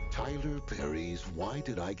 Tyler Perry's Why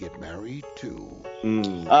Did I Get Married To?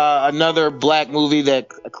 Another black movie that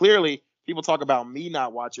clearly people talk about me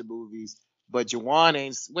not watching movies, but Juwan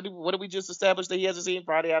ain't. What did we just establish that he hasn't seen?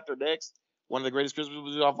 Friday After Next, one of the greatest Christmas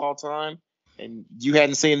movies of all time, and you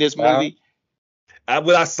hadn't seen this movie.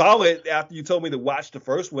 I saw it after you told me to watch the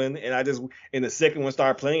first one, and the second one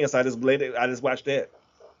started playing, so I just watched that.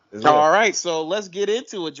 All right, so let's get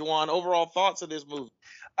into it, Juwan. Overall thoughts of this movie?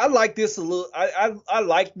 I like this a little. I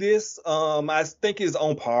like this. I think it's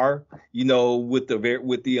on par, with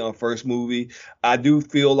the first movie. I do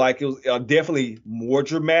feel like it was definitely more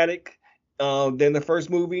dramatic than the first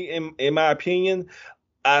movie, in my opinion.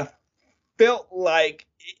 I felt like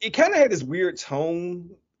it kind of had this weird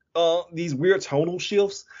tone. These weird tonal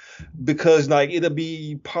shifts, because like it'll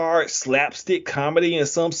be part slapstick comedy in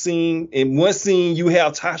some scene. In one scene, you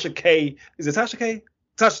have Tasha K. Is it Tasha K?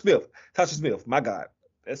 Tasha Smith. My God,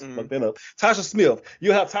 that's fucked that up. Tasha Smith.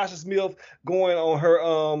 You have Tasha Smith going on her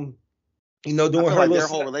doing I feel her like little their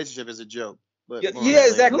whole relationship is a joke. But yeah,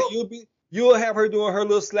 exactly. You'll have her doing her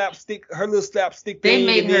little slapstick They thing.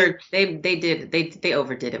 made her. They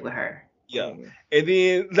overdid it with her. Yeah, and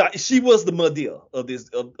then she was the Madea of this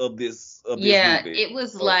yeah, movie. it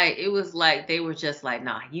was like they were just like,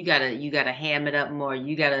 nah, you gotta ham it up more.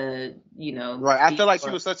 You gotta, Right. I feel like she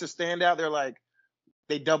was such a standout. They're like,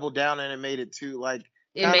 they doubled down and it made it too like.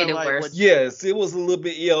 It made it worse. Yes, it was a little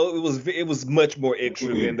bit. It was much more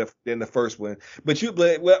extra than the first one. But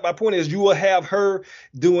my point is, you will have her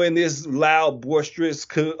doing this loud, boisterous,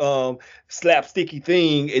 slapsticky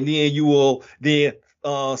thing, and then you will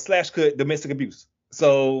slash cut domestic abuse.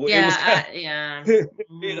 So yeah,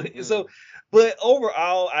 So, but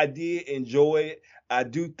overall, I did enjoy it. I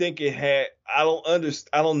do think it had. I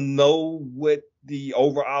don't know what the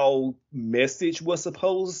overall message was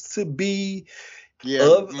supposed to be.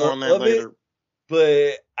 Yeah, more on that later. It,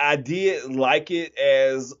 but I did like it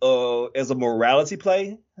as a morality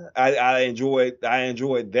play. I enjoyed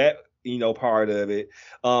that part of it.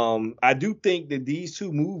 I do think that these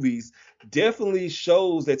two movies definitely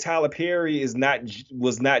shows that Tyler Perry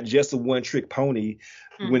was not just a one trick pony.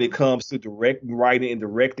 when it comes to writing and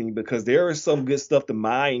directing, because there is some good stuff to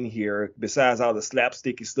mine here besides all the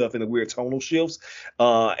slapsticky stuff and the weird tonal shifts.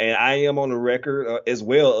 And I am on the record as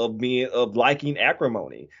well of liking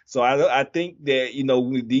Acrimony. So I think that, you know,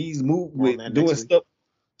 with these doing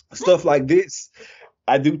stuff like this,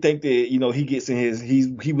 I do think that, you know, he gets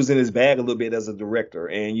in he was in his bag a little bit as a director,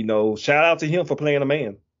 and, you know, shout out to him for playing a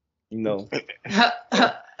man, you know.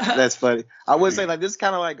 That's funny. I would say, like, this is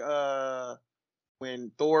kind of like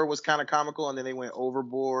when Thor was kind of comical, and then they went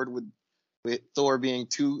overboard with Thor being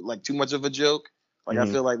too much of a joke. Like, I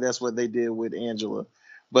feel like that's what they did with Angela.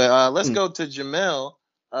 But let's go to Jamel.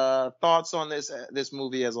 Thoughts on this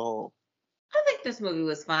movie as a whole? I think this movie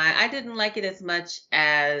was fine. I didn't like it as much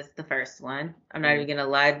as the first one. I'm not even going to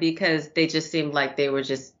lie, because they just seemed like they were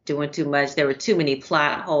just doing too much. There were too many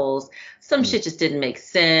plot holes. Some shit just didn't make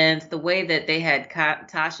sense. The way that they had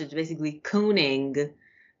Tasha basically cooning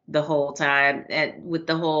the whole time, and with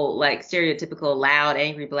the whole, like, stereotypical loud,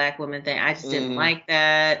 angry black woman thing, I just didn't like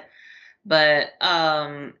that. But,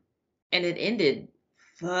 and it ended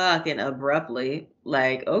fucking abruptly.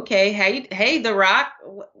 Like, okay, hey, The Rock.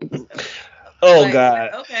 Oh, like,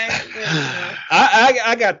 God. Okay.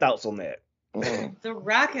 I got thoughts on that. The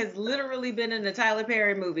Rock has literally been in a Tyler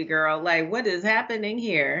Perry movie, girl. Like, what is happening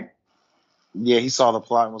here? Yeah, he saw the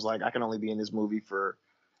plot and was like, I can only be in this movie for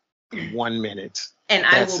 1 minute. And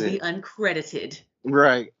I will be uncredited.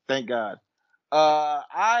 Right. Thank God.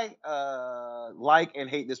 I like and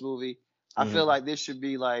hate this movie. I feel like this should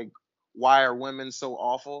be like, why are women so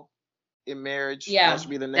awful in marriage? Yeah, that should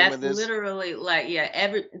be the name of this. That's literally like, yeah,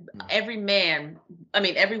 every man, I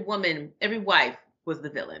mean, every woman, every wife was the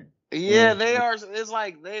villain. Yeah, they are. It's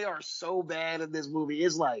like they are so bad at this movie.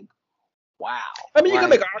 It's like, wow. I mean, you can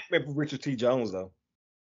make an argument for Richard T. Jones, though.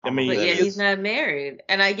 I mean, but yeah, he's not married,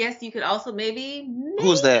 and I guess you could also maybe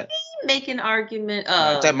who's that? Make an argument.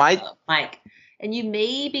 Is that Mike? Mike, and you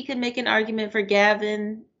maybe could make an argument for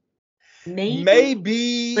Gavin.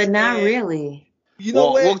 Maybe, but not really. You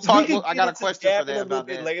know what? We'll talk. I got a question for that a little about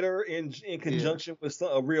bit that later in conjunction with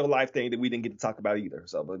a real life thing that we didn't get to talk about either.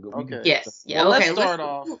 So, but okay. Yes. Yeah. Well, okay. Let's start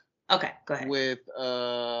off. Okay. Go ahead. With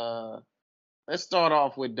let's start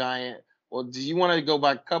off with Diane. Well, do you want to go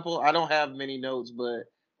by couple? I don't have many notes, but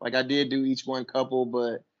like I did do each one couple.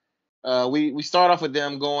 But we start off with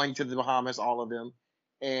them going to the Bahamas, all of them,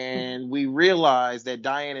 and we realize that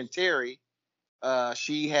Diane and Terry,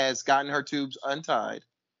 she has gotten her tubes untied.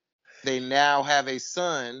 They now have a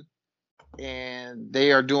son, and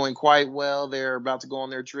they are doing quite well. They're about to go on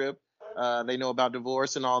their trip. They know about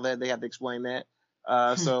divorce and all that. They have to explain that.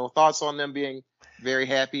 So thoughts on them being very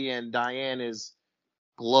happy, and Diane is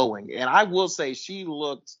glowing. And I will say she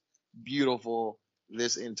looked beautiful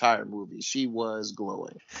this entire movie. She was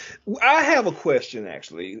glowing. I have a question,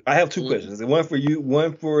 actually. I have two questions. One for you,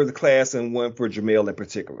 one for the class, and one for Jamel in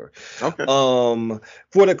particular. Okay.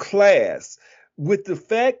 For the class, with the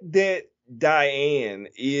fact that Diane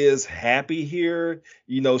is happy here,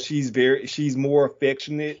 you know, she's more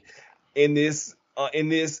affectionate in this.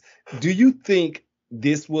 Do you think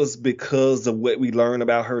this was because of what we learn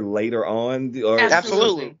about her later on? Or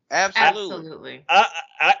Absolutely.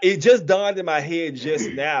 It just dawned in my head just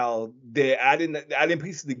now that I didn't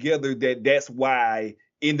piece it together that's why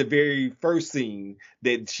in the very first scene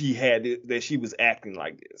that she was acting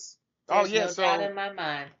like this. There's no doubt in my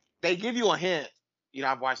mind. They give you a hint. You know,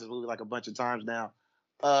 I've watched this movie like a bunch of times now.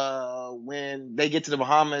 When they get to the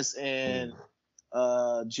Bahamas and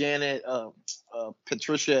Janet,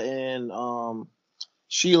 Patricia, and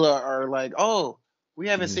Sheila are like, "Oh, we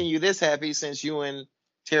haven't seen you this happy since you and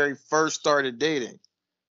Terry first started dating."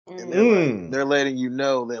 And they're letting you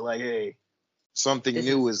know that, like, hey, something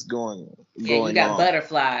new is going on. You got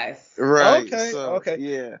butterflies. Right. Okay.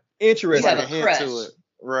 Yeah. Interesting. You have a crush. To it.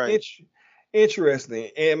 Right. Interesting.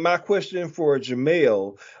 And my question for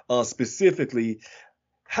Jamel specifically,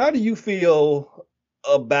 how do you feel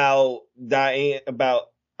about Diane?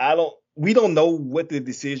 We don't know what the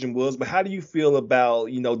decision was, but how do you feel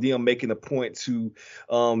about, you know, them making a point to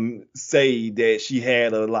say that she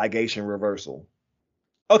had a ligation reversal?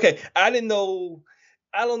 Okay, I don't know.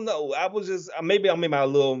 I was just, maybe I'm in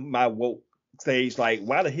my woke stage, like,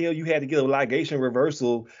 why the hell you had to get a ligation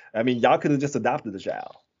reversal? I mean, y'all could have just adopted the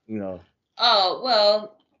child, you know. Oh,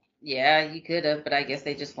 well, yeah, you could have, but I guess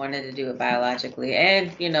they just wanted to do it biologically.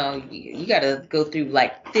 And, you know, you got to go through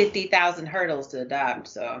like 50,000 hurdles to adopt,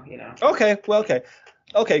 so, you know. Okay, well, okay,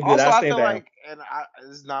 good. Also, I feel down. like, and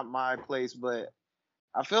this is not my place, but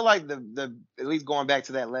I feel like the at least going back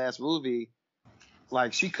to that last movie,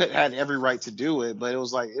 like, she had every right to do it, but it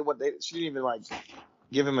was like she didn't even like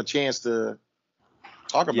give him a chance to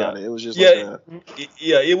talk about it. It was just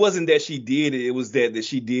it wasn't that she did it. It was that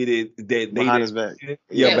she did it that behind his back. It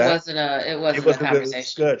wasn't a conversation.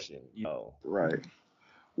 Discussion. Right.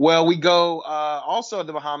 Well, we go also in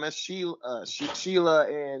the Bahamas. Sheila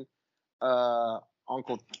and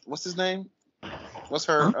Uncle, what's his name? What's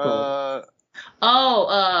her?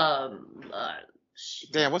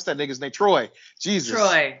 Damn, what's that nigga's name? Troy. Jesus.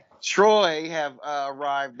 Troy have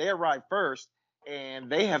arrived. They arrived first,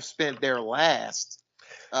 and they have spent their last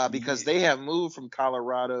because they have moved from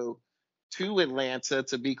Colorado to Atlanta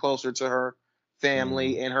to be closer to her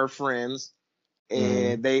family and her friends,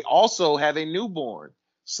 and they also have a newborn.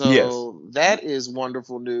 So that is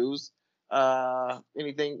wonderful news.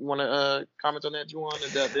 Anything you want to comment on that, Juwan?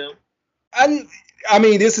 About them? I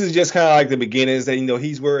mean, this is just kind of like the beginnings. That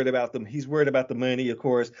he's worried about them. He's worried about the money, of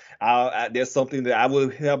course. That's something that I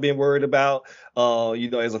would have been worried about.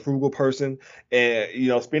 As a frugal person,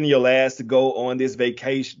 and spending your last to go on this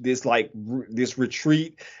vacation, this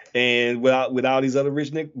retreat, and without these other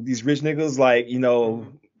rich niggas,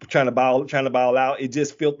 trying to ball out. It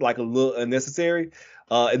just felt like a little unnecessary.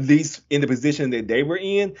 At least in the position that they were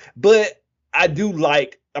in. But I do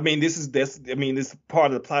like. I mean, this is part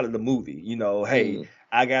of the plot of the movie. Hey,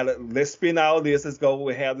 let's spend all this. Let's go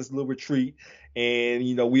and have this little retreat, and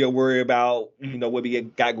we are worried about what we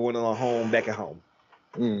got going on back at home.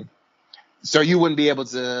 So you wouldn't be able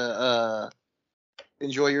to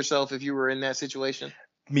enjoy yourself if you were in that situation?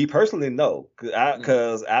 Me personally, no,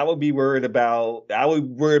 because I would be worried about.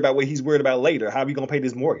 What he's worried about later. How are we gonna pay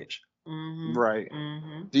this mortgage? Right.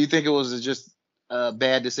 Do you think it was just a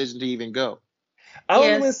bad decision to even go? I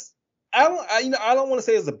don't want to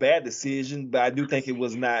say it's a bad decision, but I do think it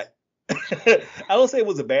was not. I don't say it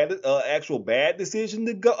was a bad, actual bad decision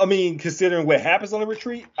to go. I mean, considering what happens on a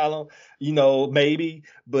retreat, I don't, maybe,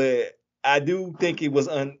 but I do think it was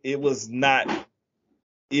not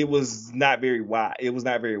very wise. It was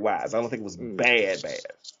not very wise. I don't think it was bad.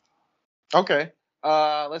 Okay.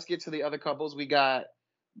 Let's get to the other couples. We got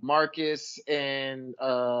Marcus and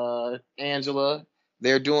Angela.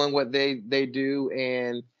 They're doing what they do,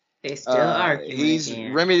 and they still arguing. He's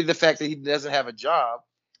remedied the fact that he doesn't have a job.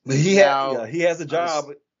 But he has a job,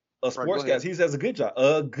 a sportscaster. He has a good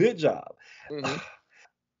job.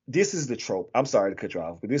 This is the trope. I'm sorry to cut you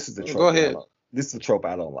off, but this is the trope. Go ahead. This is the trope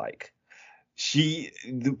I don't like.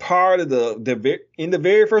 Part of in the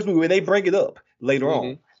very first movie, when they bring it up later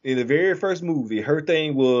on. In the very first movie, her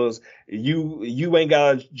thing was, you ain't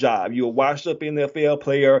got a job. You're a washed up NFL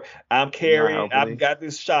player. I've got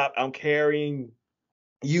this shop. I'm carrying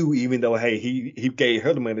you, even though, hey, he gave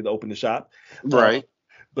her the money to open the shop. Right.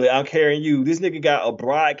 But I'm carrying you. This nigga got a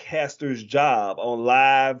broadcaster's job on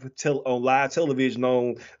live television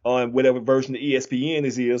on whatever version of ESPN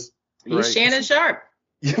this is. He's Shannon Sharp.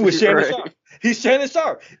 With Shannon Sharp. He's Shannon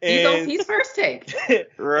Sharp. He's on He's First Take.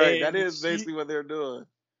 Right. That is basically what they're doing.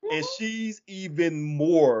 And she's even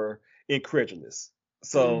more incredulous.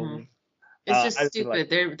 So it's just stupid.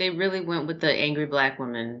 They really went with the angry black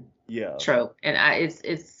woman trope, and I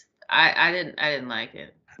didn't like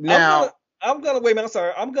it. Now I'm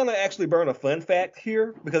gonna actually burn a fun fact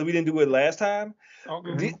here because we didn't do it last time.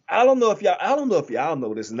 Okay. I don't know if y'all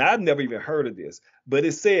know this, and I've never even heard of this, but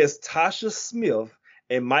it says Tasha Smith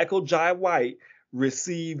and Michael Jai White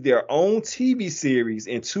received their own TV series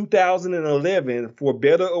in 2011 for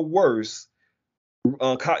better or worse.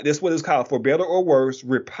 That's what it's called, for better or worse,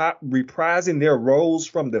 reprising their roles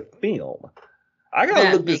from the film. I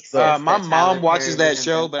gotta look this up. My mom watches that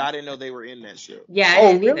show, but I didn't know they were in that show. Yeah,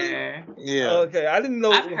 I didn't either. Yeah. Okay, I didn't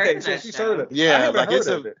know. I've heard she's heard of it. Yeah, I haven't heard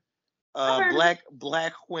of it.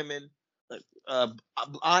 Black women.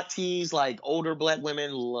 Aunties, like older black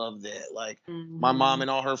women, love that. Like my mom and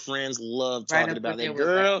all her friends love talking about that.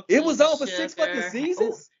 Girl, it was on for 6 fucking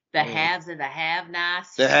seasons. The haves and the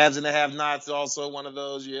have-nots. The haves and the have-nots, also one of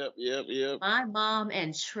those. Yep. My mom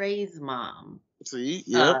and Trey's mom. See,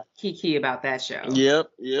 yep. Kiki about that show.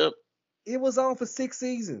 Yep. It was on for 6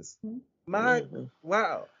 seasons.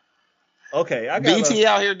 Wow. Okay, I got BT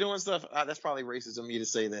out here doing stuff. That's probably racist of me to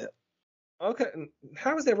say that. Okay,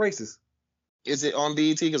 how is that racist? Is it on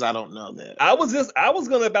BET? Because I don't know that. I was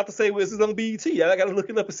about to say, well, this is on BET. I got to look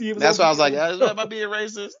it up and see if it's That's on why I was BET. like, am I being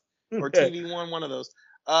racist? Or TV One, one of those.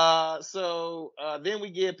 So then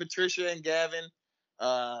we get Patricia and Gavin.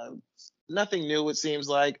 Nothing new, it seems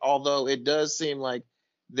like, although it does seem like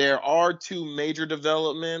there are 2 major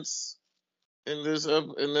developments in this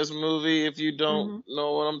movie, if you don't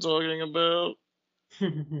know what I'm talking about.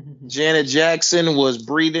 Janet Jackson was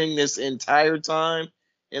breathing this entire time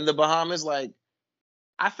in the Bahamas. Like,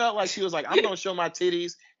 I felt like she was like, I'm gonna show my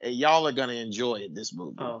titties and y'all are gonna enjoy it, this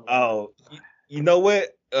movie. You know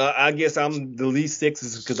what? I guess I'm the least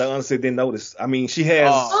sexist because I honestly didn't notice. I mean, she has.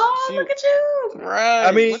 Look at you! Right.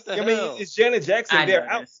 I mean, what the hell? it's Janet Jackson. They're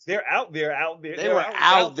out there. They were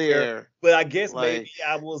out there. But I guess like, maybe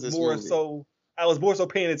I was more so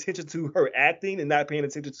paying attention to her acting and not paying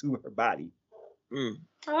attention to her body. All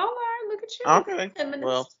right, look at you. Okay.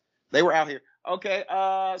 Well, they were out here. Okay.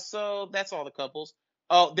 So that's all the couples.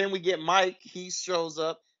 Oh, then we get Mike. He shows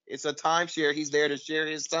up. It's a timeshare. He's there to share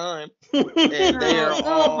his time, and they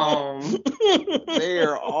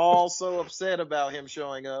are all so upset about him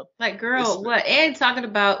showing up. Like, girl, what? And talking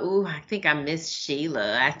about, I think I miss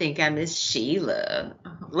Sheila.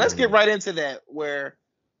 Let's get right into that, where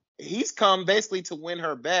he's come basically to win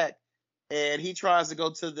her back, and he tries to go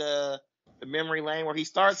to the memory lane where he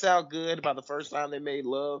starts out good about the first time they made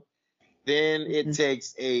love. Then it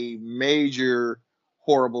takes a major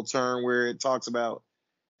horrible turn where it talks about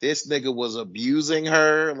this nigga was abusing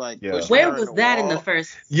her, where was that in the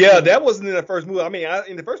first? Yeah, that wasn't in the first movie. I mean,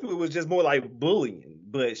 in the first movie it was just more like bullying,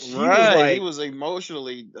 but she was like, he was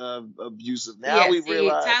emotionally abusive. Now we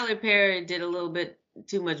realize Tyler Perry did a little bit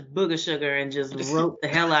too much booger sugar and just wrote the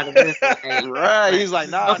hell out of this. Right, he's like,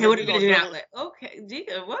 nah. Okay, what are you gonna do now? Like, okay,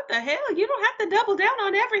 what the hell? You don't have to double down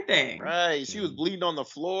on everything. Right, she was bleeding on the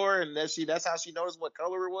floor, and that's how she noticed what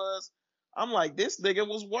color it was. I'm like, this nigga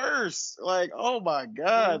was worse. Like, oh my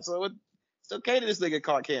God. So it's okay that this nigga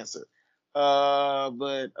caught cancer. Yeah,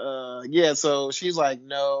 so she's like,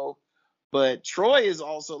 no. But Troy is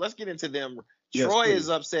also, let's get into them. Yes, Troy please. is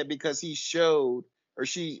upset because he showed, or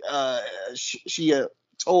she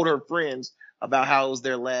told her friends about how it was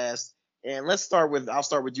their last. And I'll start with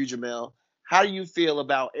you, Jamel. How do you feel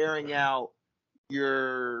about airing out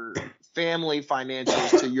your family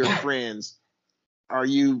financials to your friends?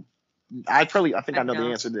 I think I know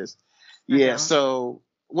the answer to this. Yeah, so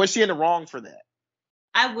was she in the wrong for that?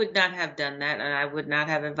 I would not have done that, and I would not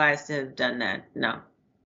have advised to have done that. No.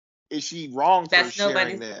 Is she wrong for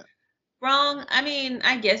sharing that? Wrong. I mean,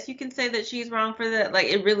 I guess you can say that she's wrong for that. Like,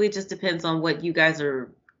 it really just depends on what you guys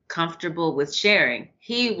are comfortable with sharing.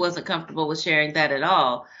 He wasn't comfortable with sharing that at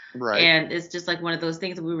all. Right. And it's just like one of those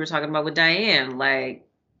things that we were talking about with Diane. Like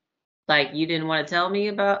you didn't want to tell me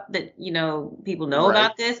about that, people know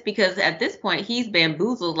about this, because at this point he's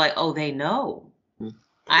bamboozled, like, oh, they know.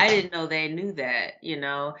 I didn't know they knew that,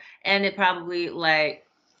 and it probably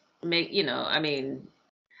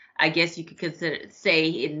I guess you could say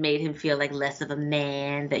it made him feel like less of a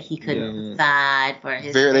man, that he couldn't provide for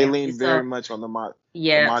his family. They leaned very much on the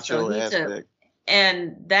macho aspect.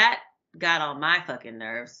 And that got on my fucking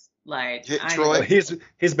nerves. Like, Troy, his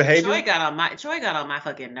behavior. Troy got on my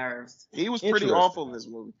fucking nerves. He was pretty awful in this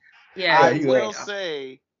movie. Yeah, I will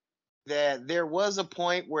say that there was a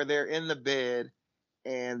point where they're in the bed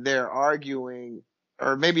and they're arguing,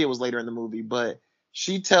 or maybe it was later in the movie, but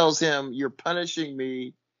she tells him, "You're punishing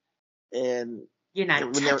me, and you're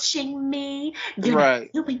not touching me. You're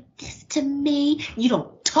not doing this to me. You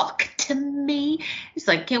don't talk to me." It's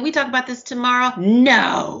like, can we talk about this tomorrow?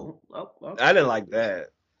 No. Oh, okay. I didn't like that.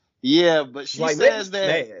 Yeah, but she says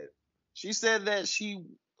that she said that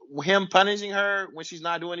him punishing her when she's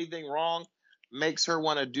not doing anything wrong makes her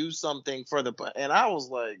want to do something for the. And I was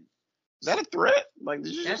like, is that a threat? Like,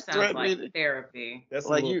 did you just threaten me? Like therapy. That's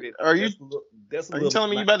like are you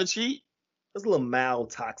telling me you about to cheat? That's a little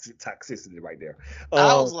mild toxicity right there.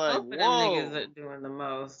 I was like, both of them niggas are doing the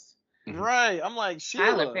most. Right. I'm like, Sheila.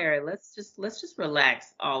 Tyler Perry, let's just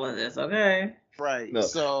relax all of this, okay? Right. No.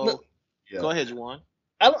 So go ahead, Juwan.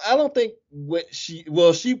 I don't think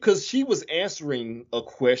because she was answering a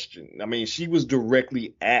question. I mean, she was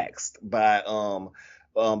directly asked by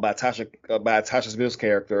Tasha Smith's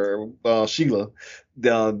character, Sheila,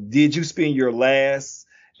 did you spend your last?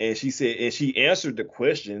 And she answered the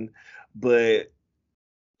question, but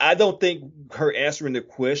I don't think her answering the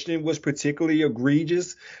question was particularly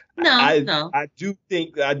egregious. No. I do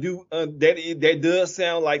think that does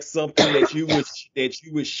sound like something that you would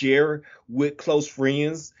share with close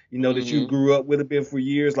friends, that you grew up with a bit for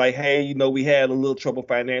years. Like, hey, we had a little trouble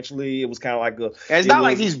financially. It was kind of like it's not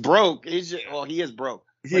like he's broke. He is broke.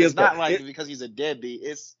 It's not like because he's a deadbeat.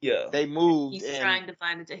 It's they moved. He's trying to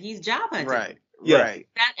find he's job hunting. Right. Yeah. Right.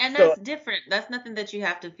 That's different. That's nothing that you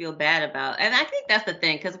have to feel bad about. And I think that's the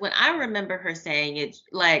thing, because when I remember her saying it,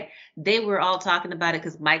 like, they were all talking about it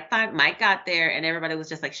because Mike got there and everybody was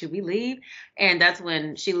just like, should we leave? And that's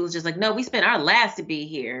when she was just like, no, we spent our last to be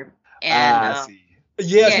here. And I see.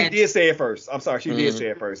 Yeah, she did say it first. I'm sorry, she did say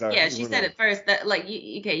it first. She said it first. That like,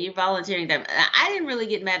 you're volunteering them. I didn't really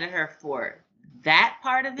get mad at her for that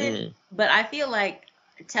part of it, but I feel like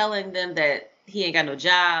telling them that he ain't got no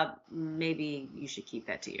job, maybe you should keep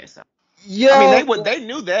that to yourself. Yeah, I mean they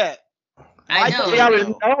knew that. I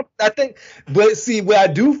know. I think, but see, what I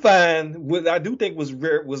do think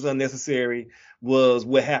was unnecessary was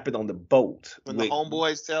what happened on the boat. When the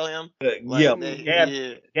homeboys tell him.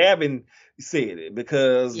 Gavin said it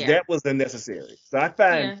because that was unnecessary. So I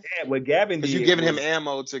find what Gavin did. Because you're giving him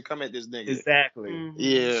ammo to come at this nigga. Exactly. Mm-hmm.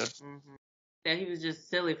 Yeah. Mm-hmm. Yeah, he was just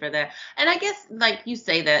silly for that. And I guess, like you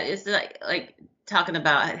say that, it's like talking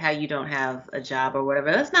about how you don't have a job or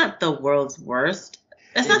whatever. That's not the world's worst.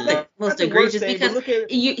 That's not the most egregious because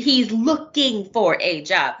he's looking for a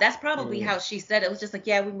job. That's probably how she said it. It was just like,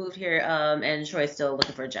 yeah, we moved here, and Troy's still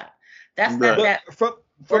looking for a job. That's not that. From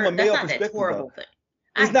a male perspective, horrible thing.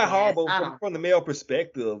 It's not horrible from the male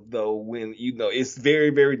perspective, though. When it's very,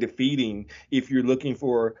 very defeating if you're looking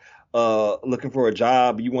for a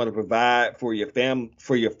job, you want to provide for your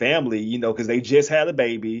family, because they just had a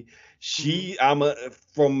baby.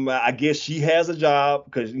 I guess she has a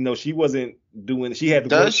job because she wasn't doing. She had to.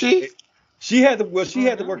 Does she? She had to. Well, she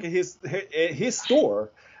had to work at his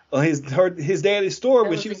store, his daddy's store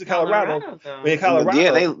when she was in Colorado. In Colorado,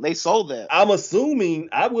 yeah, they sold that. I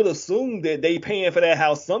would assume that they paying for that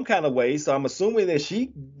house some kind of way. So I'm assuming that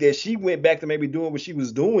she went back to maybe doing what she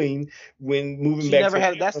was doing when moving back. She never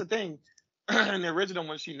had. That's the thing. In the original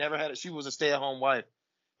one, she never had it. She was a stay-at-home wife.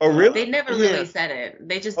 Oh, really? They never really said it.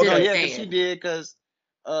 They just didn't say it. She did because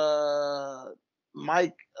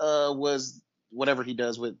Mike was whatever he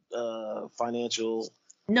does with financial.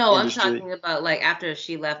 No, industry. I'm talking about like after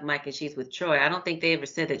she left Mike and she's with Troy. I don't think they ever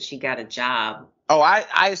said that she got a job. Oh,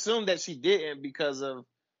 I assumed that she didn't because of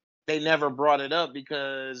they never brought it up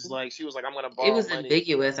because like she was like I'm gonna borrow. It was money.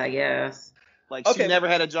 ambiguous, I guess. Like she never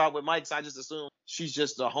had a job with Mike, so I just assumed she's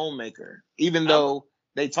just a homemaker, even though.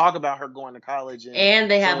 They talk about her going to college.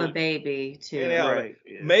 And they have a baby, too. Right.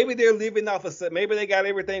 Maybe they're living off of, maybe they got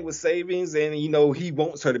everything with savings and, he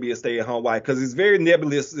wants her to be a stay-at-home wife because it's very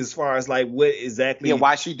nebulous as far as, like, what exactly. Yeah,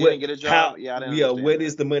 why she didn't get a job. What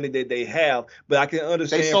is the money that they have. But I can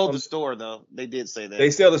understand. They sold the store, though. They did say that.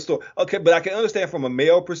 They sell the store. Okay, but I can understand from a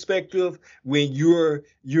male perspective when you're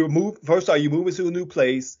moving to a new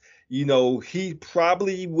place. He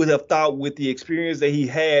probably would have thought with the experience that he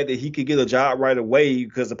had that he could get a job right away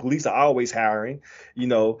because the police are always hiring,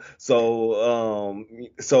 So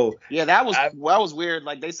yeah, that was weird.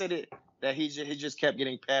 Like they said that he just kept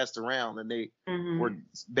getting passed around and they were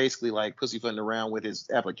basically like pussyfooting around with his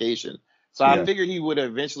application. So I figured he would have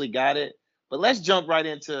eventually got it. But let's jump right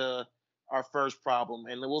into our first problem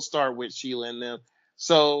and then we'll start with Sheila and them.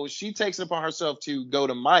 So she takes it upon herself to go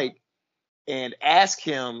to Mike and ask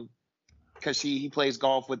him. Because he plays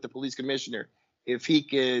golf with the police commissioner, if he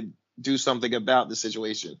could do something about the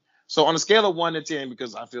situation. So on a scale of 1 to 10,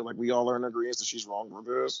 because I feel like we all are in agreement that she's wrong with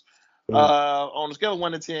this. On a scale of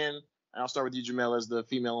 1 to 10, I'll start with you, Jamel, as the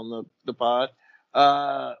female on the pod.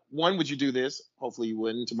 1, would you do this? Hopefully you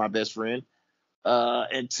wouldn't, to my best friend.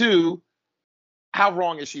 And 2, how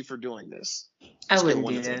wrong is she for doing this? I wouldn't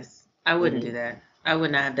do this. I wouldn't do that. I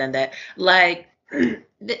would not have done that. Like, so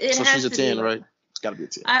she's a 10, right? Gotta be a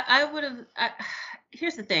 10. I would have.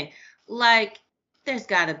 Here's the thing, like, there's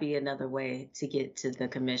got to be another way to get to the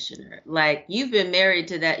commissioner. Like, you've been married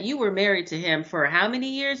to that. You were married to him for how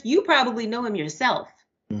many years? You probably know him yourself.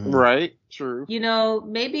 Right. True.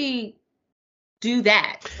 Maybe do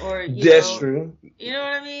that, or that's true. You know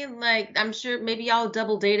what I mean? Like, I'm sure maybe y'all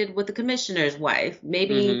double dated with the commissioner's wife.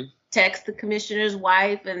 Maybe. Text the commissioner's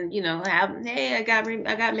wife and hey, I got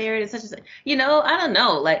married and such and such. I don't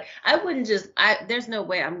know. Like, I wouldn't just. There's no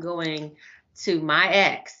way I'm going to my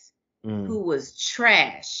ex who was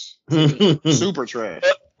trash, super trash,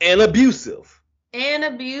 and abusive,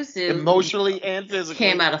 emotionally and physically.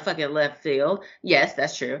 Came out of fucking left field. Yes,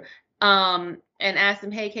 that's true. And asked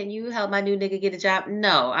him, hey, can you help my new nigga get a job?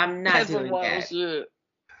 No, I'm not doing that. Shit.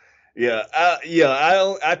 Yeah,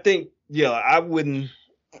 I think I wouldn't.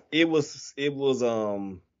 It was I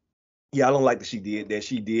don't like that she did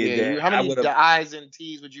that. How many I's and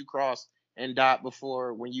T's would you cross and dot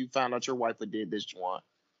before when you found out your wife did this, Juwan?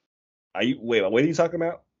 What are you talking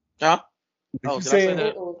about? Huh? Did I say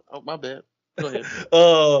that? Oh, my bad. Go ahead.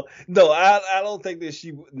 No, I don't think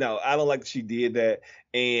that I don't like that she did that.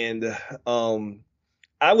 And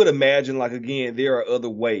I would imagine, like, again, there are other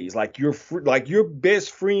ways. Like your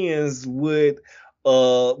best friends with a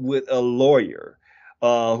lawyer.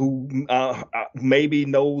 Who maybe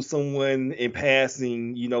knows someone in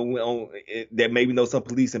passing, that maybe knows some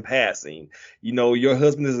police in passing. Your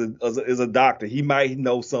husband is a doctor. He might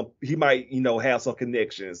know have some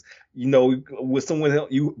connections. With someone,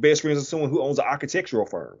 you best friends with someone who owns an architectural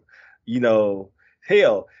firm.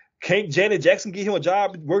 Hell, can't Janet Jackson get him a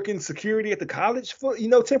job working security at the college for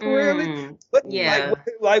temporarily? What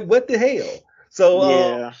the hell?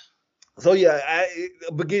 So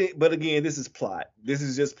but again, this is plot. This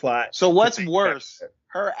is just plot. So what's worse,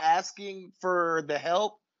 her asking for the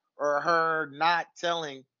help or her not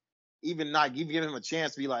telling, even not giving him a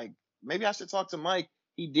chance to be like, maybe I should talk to Mike.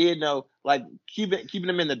 He did know, like keeping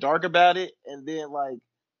him in the dark about it, and then like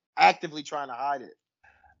actively trying to hide it.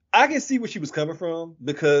 I can see where she was coming from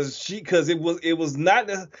because it wasn't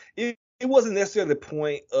necessarily the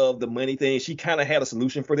point of the money thing. She kind of had a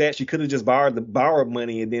solution for that. She could have just borrowed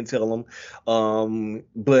money and then tell them.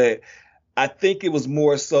 But I think it was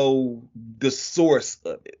more so the source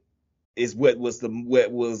of it is that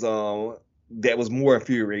was more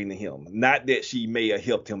infuriating to him. Not that she may have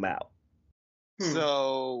helped him out.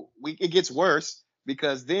 So it gets worse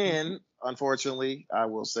because then, unfortunately, I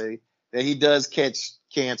will say that he does catch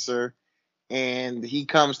cancer, and he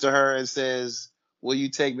comes to her and says, "Will you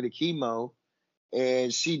take me to chemo?"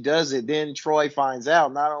 And she does it. Then Troy finds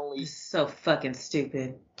out not only so fucking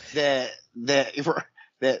stupid that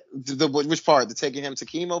which part, the taking him to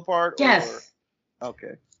chemo part? Yes.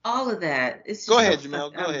 Okay. All of that. It's just go ahead,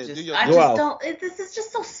 Jamel. Go ahead. This is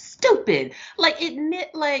just so stupid.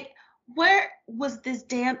 Where was this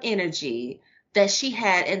damn energy that she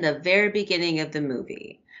had in the very beginning of the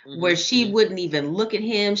movie? Where she wouldn't even look at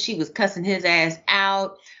him. She was cussing his ass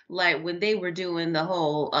out. Like when they were doing the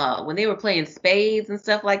whole, when they were playing spades and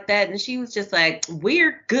stuff like that. And she was just like,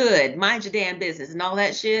 we're good. Mind your damn business and all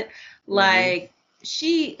that shit. Like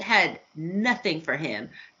she had nothing for him.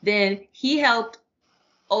 Then he helped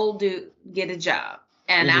old dude get a job.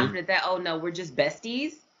 And after that, oh no, we're just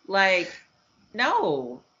besties. Like,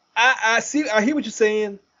 no. I hear what you're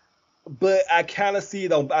saying, but I kind of see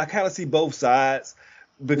both sides.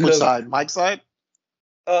 Because, which side? Mike's side?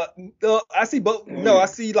 I see both. No, I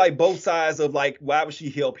see like both sides of like why would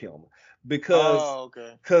she help him?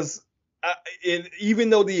 Because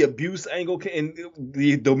even though the abuse angle and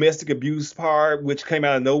the domestic abuse part, which came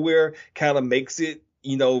out of nowhere, kind of makes it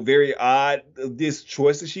very odd. This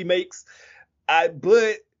choice that she makes,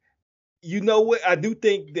 but you know what? I do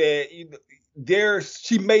think that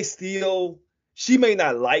she may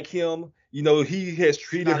not like him. He has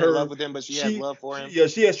treated her. In love with him, but she has love for him. Yeah,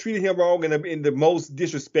 she has treated him wrong in the most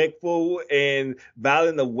disrespectful and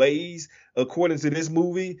violent of ways, according to this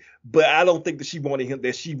movie. But I don't think that she wanted him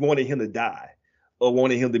to die or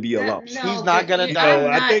wanted him to be alone. No, he's not gonna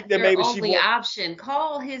die. I think that maybe only option.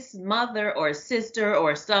 Call his mother or sister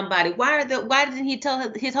or somebody. Why didn't he tell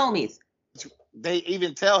his homies? They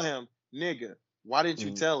even tell him, nigga, why didn't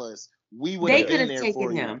you tell us? We would have been there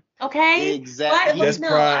for him. Okay. Exactly. That's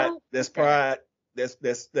pride. That's pride. That's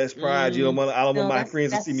pride. I don't want my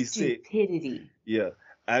friends to see me sick. Stupidity. Yeah.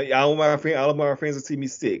 I don't want my friends to see me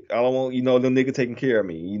sick. I don't want them nigga taking care of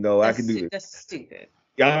me. I can do it. That's stupid.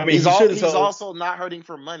 I mean, he's also not hurting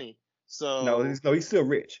for money. So no, he's still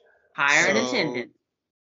rich. Hire an attendant.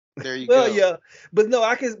 There you go. Well, yeah, but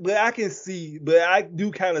I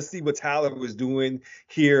do kind of see what Tyler was doing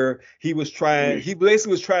here. He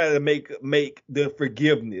basically was trying to make the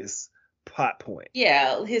forgiveness plot point.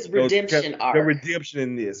 Yeah, his redemption arc. The redemption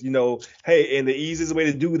in this, hey, and the easiest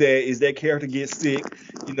way to do that is that character gets sick,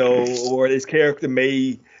 or this character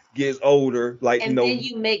may gets older, like, and then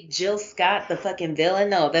you make Jill Scott the fucking villain.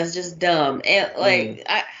 No, that's just dumb. And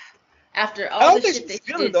after all the shit that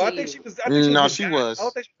she did to you. She was. I don't think she was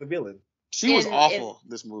the villain. She was awful.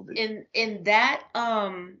 This movie. In that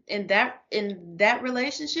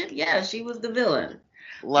relationship, yeah, she was the villain.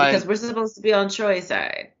 Because we're supposed to be on Troy's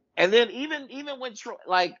side. And then even when Troy,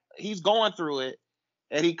 like, he's going through it,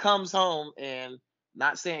 and he comes home and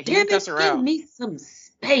not saying he cuss her out. Give me some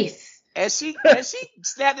space. And she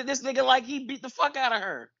snapped at this nigga like he beat the fuck out of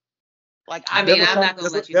her. Like, I'm not gonna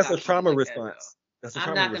let you. That's a trauma response.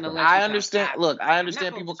 I'm not gonna let you. I understand. Look, I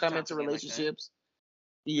understand people come into relationships.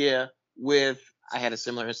 Yeah, I had a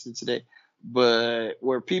similar incident today, but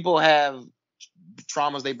where people have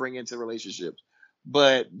traumas they bring into relationships,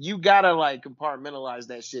 but you gotta like compartmentalize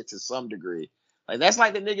that shit to some degree. Like, that's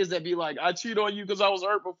like the niggas that be like, I cheat on you because I was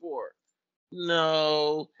hurt before.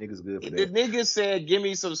 No, niggas good for the that. nigga said, give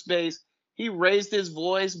me some space. He raised his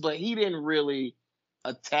voice, but he didn't really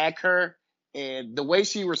attack her, and the way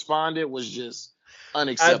she responded was just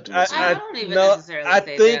unacceptable. I don't even necessarily say that. I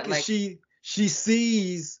think like, she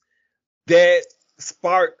sees that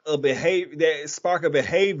spark of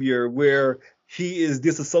behavior where he is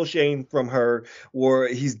disassociating from her, or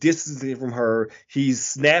he's distancing from her. He's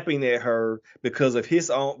snapping at her because of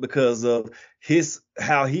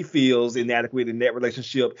how he feels inadequate in that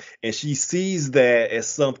relationship, and she sees that as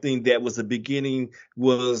something that was the beginning,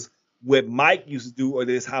 was what Mike used to do, or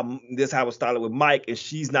this how it started with Mike, and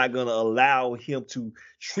she's not gonna allow him to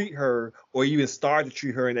treat her or even start to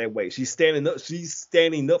treat her in that way. She's standing up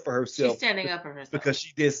for herself. She's standing up for herself because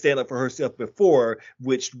she didn't stand up for herself before,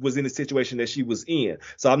 which was in the situation that she was in.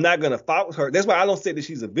 So I'm not gonna fight with her. That's why I don't say that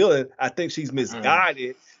she's a villain. I think she's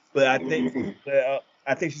misguided, but I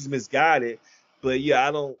think she's misguided. But yeah,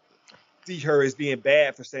 I don't see her as being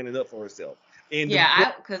bad for standing up for herself. And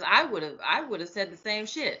because I would have said the same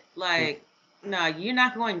shit. Like, no, you're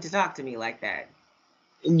not going to talk to me like that.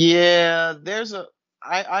 Yeah,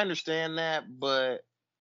 I understand that, but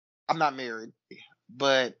I'm not married.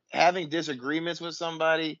 But having disagreements with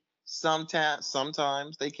somebody,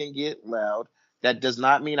 sometimes they can get loud. That does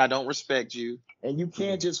not mean I don't respect you. And you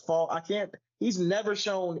can't just he's never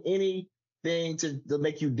shown anything to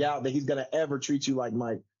make you doubt that he's going to ever treat you like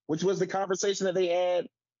Mike, which was the conversation that they had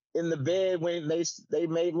in the bed when they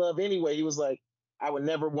made love anyway. He was like, I would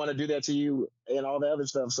never want to do that to you and all the other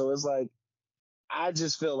stuff. So it's like, I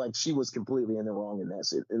just feel like she was completely in the wrong in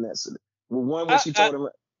that. Well, when she told him,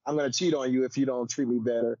 I'm going to cheat on you if you don't treat me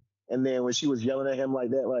better. And then when she was yelling at him like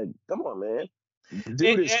that, like, come on, man.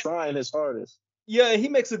 Dude is trying his hardest. Yeah, he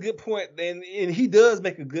makes a good point, and he does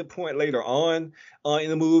make a good point later on in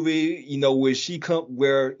the movie. Where she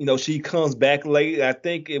comes back late. I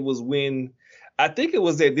think it was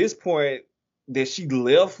at this point that she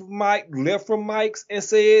left from Mike's and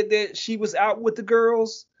said that she was out with the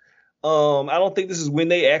girls. I don't think this is when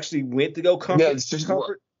they actually went to go comfort.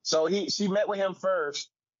 So she met with him first,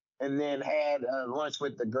 and then had lunch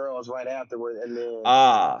with the girls right afterward, and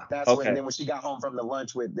then when she got home from the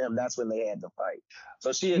lunch with them, that's when they had the fight.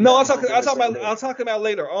 So I'm talking about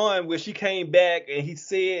later on where she came back and he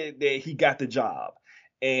said that he got the job,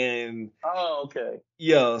 and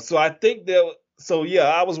yeah. So I think that. So yeah,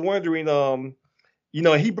 I was wondering.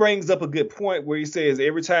 He brings up a good point where he says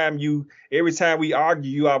every time we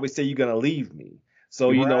argue, you always say you're gonna leave me.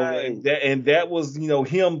 So, and that was,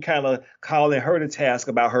 him kind of calling her to task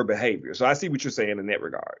about her behavior. So I see what you're saying in that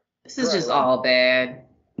regard. This is just all bad.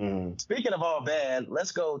 Speaking of all bad,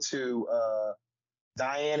 let's go to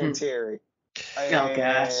Diane and Terry. Oh,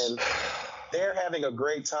 gosh. They're having a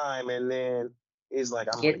great time, and then he's like,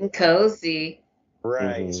 I'm getting cozy.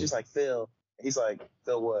 Right. Mm-hmm. She's like, Phil. He's like,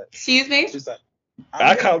 Phil what? Excuse me? She's like,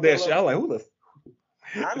 I called that shit. I'm like, who the?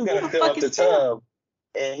 I'm going to fill up the tub.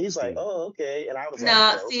 And he's like, oh, okay. And I was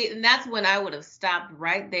like, see, and that's when I would have stopped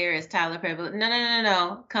right there as Tyler Perry.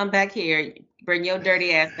 No. Come back here. Bring your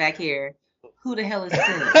dirty ass back here. Who the hell is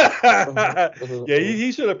Phil? Yeah,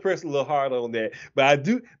 he should have pressed a little hard on that. But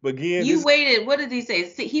again. You waited, what did he say?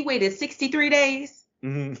 He waited 63 days?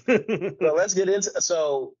 Mm-hmm. So let's get into,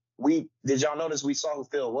 did y'all notice we saw who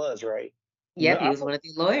Phil was, right? Yep, he was one of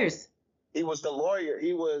the lawyers. He was the lawyer.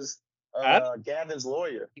 He was Gavin's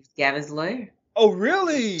lawyer. He was Gavin's lawyer. Oh,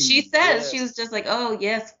 really? She says, she was just like, oh,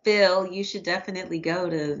 yes, Phil, you should definitely go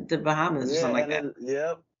to the Bahamas or something like that.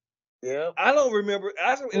 Yep. I don't remember.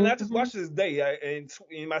 I just watched this day.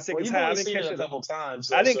 In my second time, I didn't catch it a couple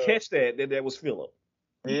times. I didn't catch that was Philip.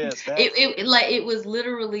 Yes. It was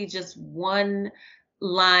literally just one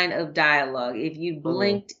line of dialogue. If you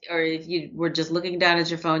blinked or if you were just looking down at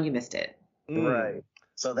your phone, you missed it. Right.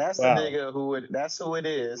 So that's the nigga that's who it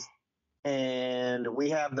is. And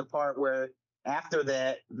we have the part where after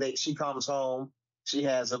that, she comes home. She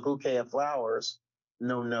has a bouquet of flowers.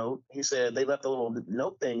 No note. He said they left a little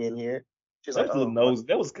note thing in here. She's like, a little nosy.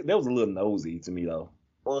 That was a little nosy to me though.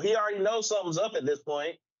 Well, he already knows something's up at this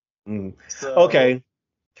point. So, okay.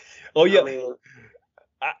 Oh yeah. I mean,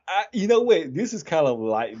 I you know what? This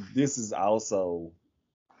is also,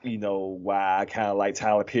 why I kind of like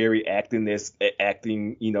Tyler Perry acting, as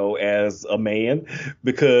a man,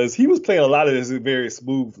 because he was playing a lot of this very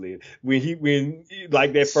smoothly. When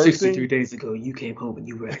like that first 63 days ago, you came home and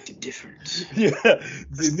you were acting different. Yeah,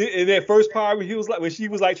 in that first part when she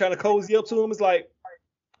was like trying to cozy up to him, it's like,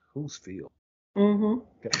 who's Phil? Mm-hmm.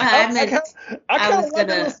 I kind of like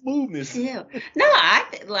that smoothness. Yeah. No,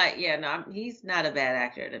 he's not a bad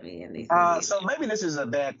actor to me in these movies. So maybe this is a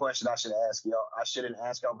bad question I should ask y'all. I shouldn't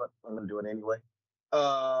ask y'all, but I'm gonna do it anyway.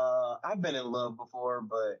 I've been in love before,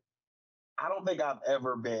 but I don't think I've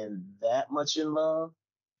ever been that much in love.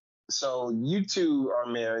 So you two are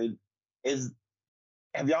married.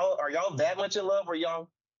 Are y'all that much in love where y'all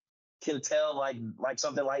can tell like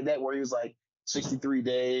something like that where he was like 63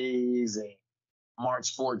 days and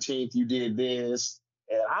March 14th, you did this,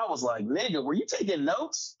 And I was like, nigga, were you taking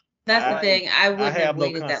notes? That's the thing. I wouldn't have no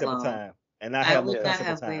waited that concept of long. time. And I have no concept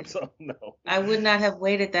of time, waited. so no. I would not have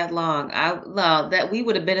waited that long. That we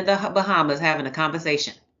would have been in the Bahamas having a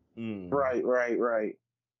conversation. Right.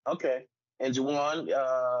 Okay. And Juwan,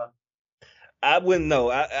 I wouldn't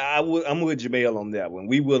know. I'm with Jamel on that one.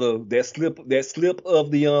 We would have that slip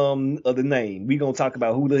of the name. We gonna talk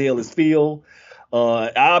about who the hell is Phil.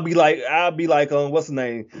 I'll be like, what's the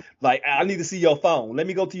name? Like, I need to see your phone. Let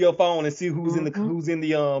me go to your phone and see who's in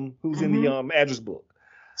the address book.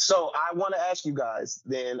 So I want to ask you guys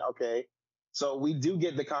then. Okay, so we do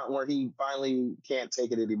get the where he finally can't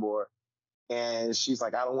take it anymore, and she's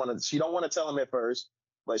like, She don't want to tell him at first,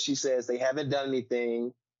 but she says they haven't done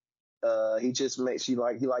anything. He just he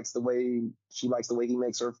likes the way he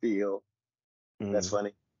makes her feel. That's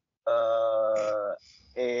funny.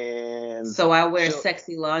 And so I wear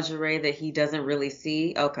sexy lingerie that he doesn't really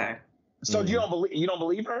see. Okay. So you don't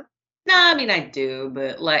believe her? No, I mean I do,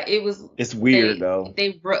 but like it's weird though.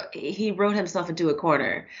 He wrote himself into a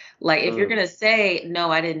corner. Like if you're gonna say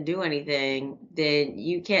no, I didn't do anything, then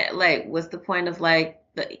you can't. Like, what's the point of like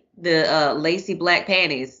the lacy black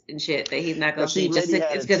panties and shit that he's not gonna see just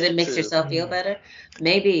because it makes yourself feel better?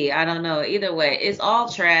 Maybe, I don't know. Either way, it's all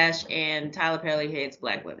trash, and Tyler Perry hates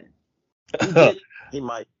black women. He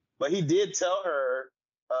might, but he did tell her,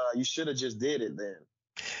 "You should have just did it then."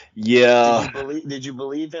 Yeah. Did you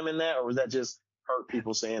believe him in that, or was that just hurt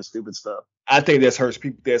people saying stupid stuff? I think that's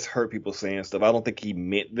hurt people saying stuff. I don't think he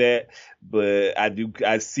meant that, but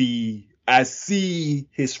I see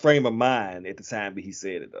his frame of mind at the time that he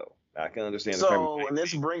said it though. I can understand the frame of mind. And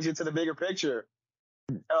this brings you to the bigger picture.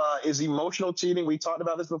 Is emotional cheating, we talked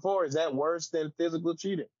about this before, is that worse than physical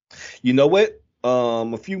cheating? You know what?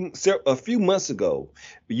 A few months ago,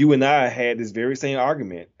 you and I had this very same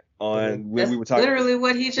argument on when we were talking. Literally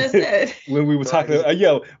what he just said. When we were talking,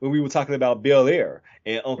 when we were talking about Bel Air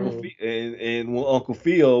and Uncle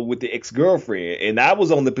Phil with the ex-girlfriend, and I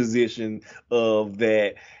was on the position of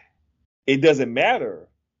that it doesn't matter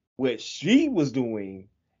what she was doing;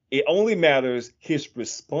 it only matters his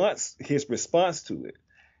response to it.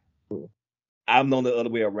 I'm on the other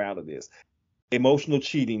way around of this. Emotional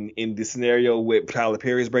cheating in the scenario what Tyler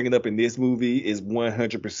Perry is bringing up in this movie is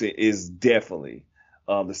 100% is definitely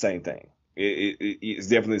the same thing. It's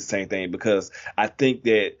definitely the same thing because I think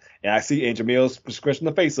that, and I see Jamel's scratching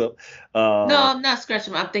the face up. No, I'm not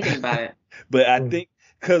scratching. I'm thinking about it. But I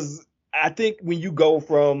think when you go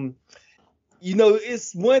from,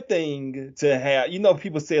 it's one thing to have,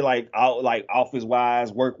 people say like office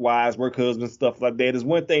wives, work husbands, stuff like that. It's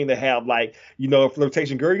one thing to have like, a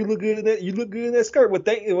flirtation. Girl, you look good in that. You look good in that skirt. Well,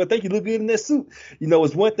 thank you look good in that suit.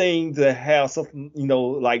 It's one thing to have something,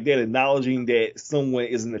 like that, acknowledging that someone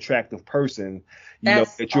is an attractive person.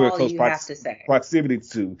 That's that you're all in close proximity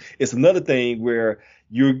to. It's another thing where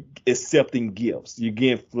you're accepting gifts. You're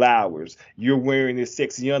getting flowers. You're wearing this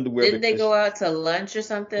sexy underwear. Didn't they go out to lunch or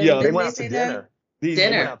something? Yeah, they went out to dinner.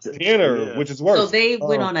 Dinner, which is worse. So they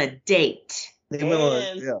went on a date. They went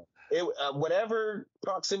on, whatever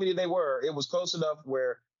proximity they were, it was close enough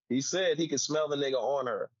where he said he could smell the nigga on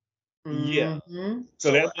her. Yeah.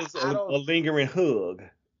 So that was a lingering hug.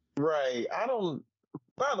 Right.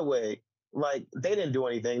 By the way, like, they didn't do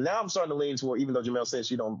anything. Now I'm starting to lean toward, even though Jamel said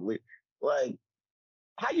she don't believe, like,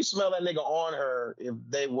 how you smell that nigga on her if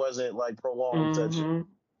they wasn't like prolonged touching?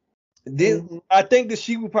 I think that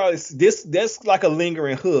she would probably that's like a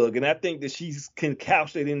lingering hug, and I think that she can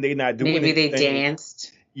couch it in they not doing maybe anything. They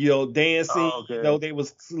danced. Dancing. They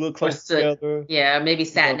was a little close together. Yeah, maybe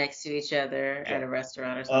sat next to each other at a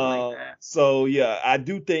restaurant or something like that. So yeah, I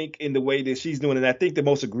do think in the way that she's doing it, I think the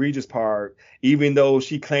most egregious part, even though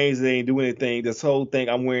she claims they ain't doing anything, this whole thing,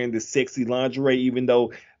 I'm wearing this sexy lingerie, even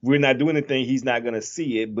though we're not doing anything, he's not gonna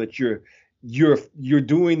see it, but you're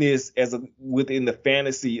doing this within the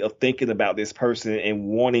fantasy of thinking about this person and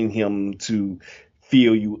wanting him to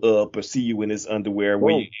feel you up or see you in his underwear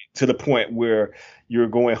to the point where you're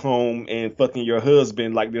going home and fucking your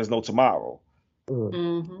husband like there's no tomorrow.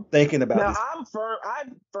 Thinking about this. I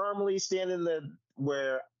firmly stand in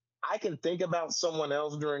where I can think about someone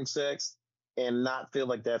else during sex and not feel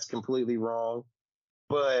like that's completely wrong.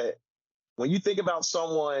 But when you think about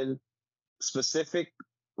someone specific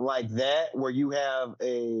like that, where you have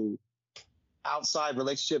a outside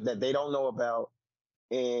relationship that they don't know about,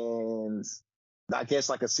 and I guess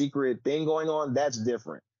like a secret thing going on, that's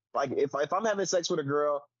different. Like if I'm having sex with a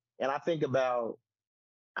girl and I think about,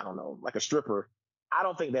 I don't know, like a stripper, I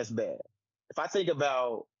don't think that's bad. If I think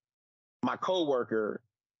about my coworker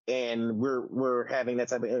and we're having that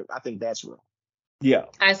type of, I think that's wrong. Yeah.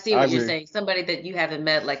 I see what you're saying. Somebody that you haven't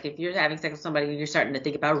met, like if you're having sex with somebody and you're starting to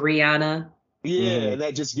think about Rihanna. Yeah, and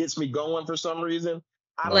that just gets me going for some reason.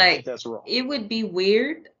 I don't think that's wrong. It would be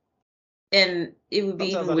weird, and it would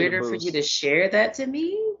be even weirder for you to share that to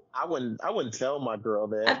me. I wouldn't tell my girl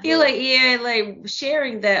that. I feel like like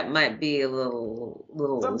sharing that might be a little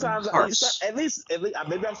sometimes harsh. At least maybe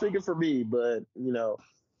I'm speaking for me, but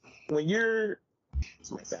when you're,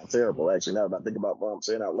 this might sound terrible actually now that I think about what I'm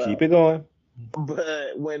saying out loud. Keep it going.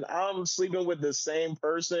 But when I'm sleeping with the same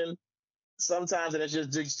person, sometimes, and it's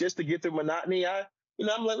just to get through monotony, I'm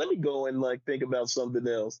like, let me go and like think about something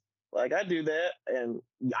else. Like I do that, and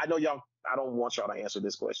I know y'all. I don't want y'all to answer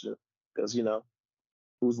this question because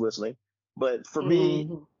who's listening. But for me,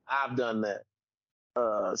 I've done that,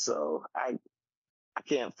 so I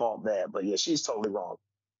can't fault that. But yeah, she's totally wrong.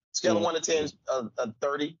 Scale of 1 to 10, a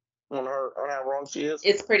 30 on how wrong she is.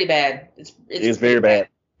 It's pretty bad. It's very bad.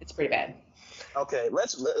 It's pretty bad. Okay,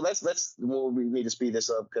 let's we need to speed this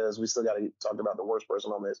up because we still got to talk about the worst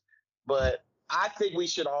person on this. But I think we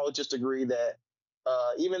should all just agree that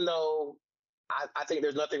even though I think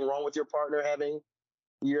there's nothing wrong with your partner having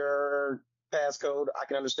your passcode, I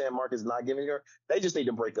can understand Mark is not giving her. They just need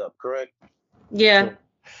to break up, correct? Yeah.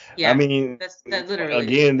 Yeah. I mean, that's literally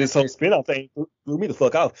again, this whole spin-off thing threw me the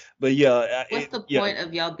fuck off. But yeah, what's the point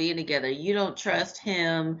of y'all being together? You don't trust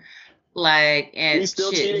him. Like, and he's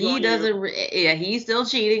still shit, cheating he on doesn't. He's still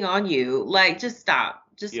cheating on you. Like, just stop.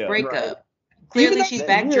 Just break up. Clearly, she's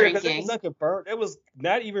back drinking. It was not confirmed. It was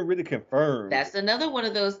not even really confirmed. That's another one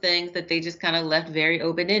of those things that they just kind of left very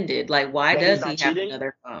open-ended. Like, why does he have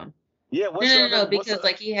another phone? Yeah. No. Because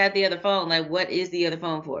like he had the other phone. Like, what is the other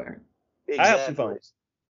phone for? Exactly. I have two phones,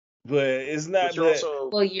 but it's not.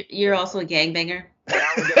 Well, you're also a gangbanger.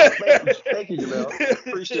 Thank you, Jamel.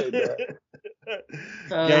 Appreciate that.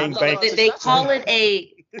 So they call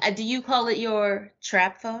it do you call it your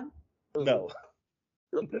trap phone? No.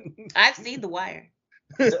 I've seen The Wire.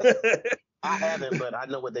 I haven't, but I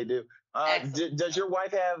know what they do. Does your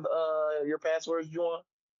wife have your passwords, Juwan?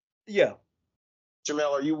 Yeah.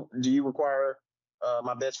 Jamel, do you require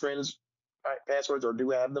my best friend's passwords, or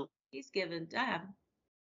do have them? He's given. I have them.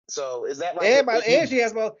 So is that like and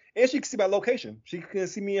she can see my location. She can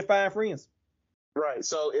see me and find friends. Right.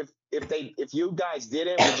 So if you guys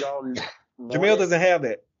didn't, would y'all? Jamel doesn't have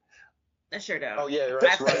that. I sure don't. Oh yeah,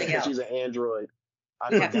 that's right. Because she's an Android. I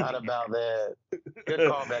forgot about that. Good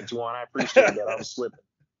callback, Juwan. I appreciate that. I was slipping.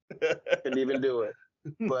 Couldn't even do it.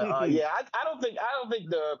 But yeah, I don't think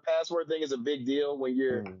the password thing is a big deal when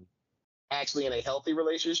you're actually in a healthy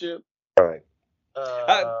relationship. All right.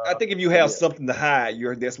 I think if you have something to hide,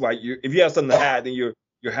 if you have something to hide, then you're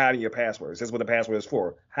hiding your passwords. That's what the password is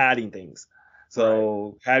for, hiding things.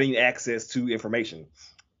 So hiding access to information.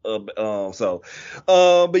 But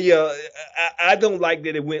yeah, I don't like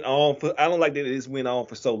that it went on I don't like that this went on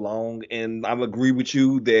for so long, and I agree with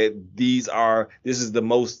you that this is the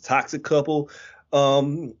most toxic couple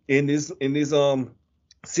in this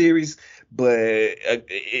series, but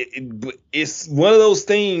it's one of those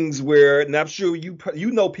things where, and I'm sure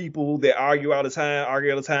you know people that argue all the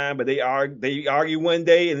time, but they argue one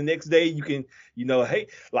day and the next day you can hey,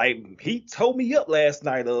 like he told me up last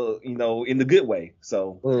night, in the good way.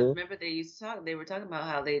 So remember they were talking about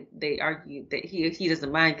how they argued that he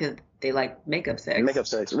doesn't mind because they like makeup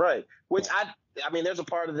sex, right? Which I mean, there's a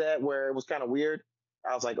part of that where it was kind of weird.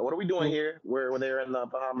 I was like, what are we doing here? Where they were in the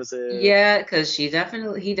Bahamas? Yeah, because he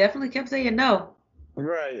definitely kept saying no.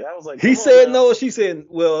 Right. I was like, he said no. She said,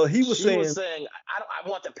 well, she was saying, I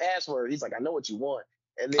want the password. He's like, I know what you want.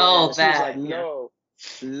 And then she was like, no.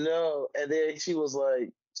 And then she was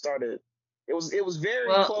like, started. It was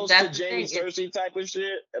very close to Jamie Cersei type of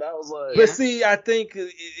shit. And I was like, but see, I think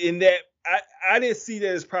in that, I didn't see that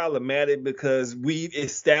as problematic because we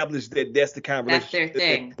established that that's the kind of relationship. That's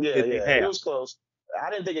their thing. Yeah. It was close. I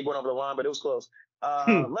didn't think it went over the line, but it was close.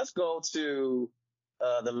 Let's go to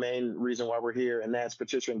the main reason why we're here, and that's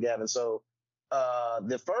Patricia and Gavin. So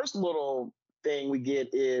the first little thing we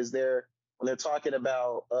get is when they're talking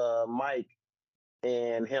about Mike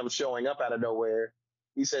and him showing up out of nowhere.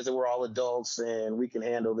 He says that we're all adults and we can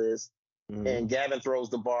handle this. Mm-hmm. And Gavin throws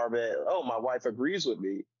the barb at, my wife agrees with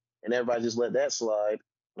me. And everybody just let that slide.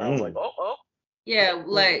 And I was like, oh. Yeah,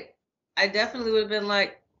 like, I definitely would have been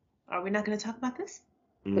like, are we not going to talk about this?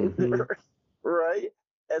 Mm-hmm. Right.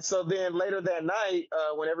 And so then later that night,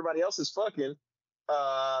 when everybody else is fucking,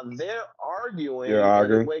 they're arguing. You're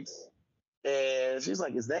arguing. And she's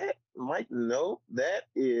like, is that Mike? No, that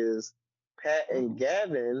is Pat and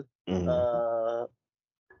Gavin. Mm-hmm.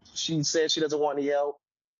 She said she doesn't want any help.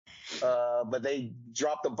 But they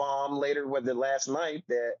dropped the bomb later with the last night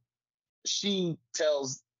that she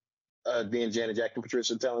tells then Janet Jackson,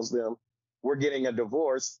 Patricia tells them, we're getting a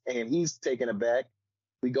divorce, and he's taken aback.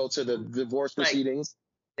 We go to the divorce proceedings.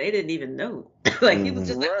 They didn't even know. Like, he was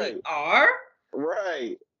just like, we are?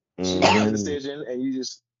 Right. She made a decision, and you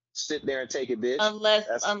just sit there and take it, bitch.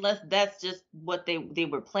 Unless that's just what they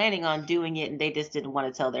were planning on doing it, and they just didn't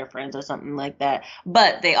want to tell their friends or something like that.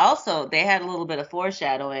 But they had a little bit of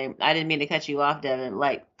foreshadowing. I didn't mean to cut you off, Devin.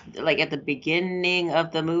 Like at the beginning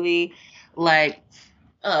of the movie, like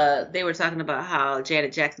they were talking about how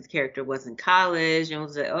Janet Jackson's character was in college, and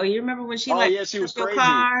was like, oh, you remember when she she was crazy.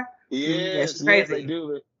 Car? Yes, she's crazy. Yes, they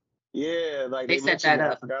do. Yeah, like they set that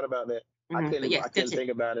up. I forgot about that. I couldn't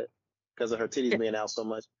think about it because of her titties being out so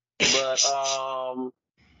much. But so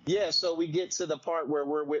we get to the part where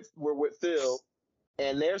we're with Phil,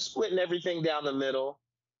 and they're splitting everything down the middle.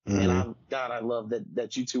 And I love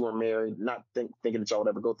that you two are married. Not thinking that y'all would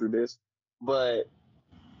ever go through this, but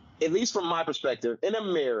at least from my perspective, in a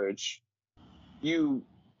marriage,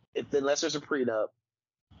 unless there's a prenup,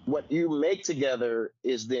 what you make together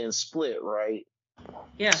is then split, right?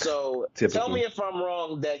 Yeah. So tell me if I'm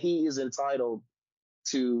wrong that he is entitled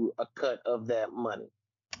to a cut of that money.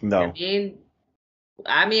 No.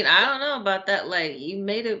 I mean, I don't know about that. Like, you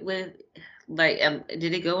made it with, like,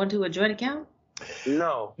 did it go into a joint account?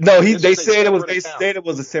 No. No, they said it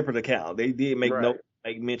was a separate account. They did make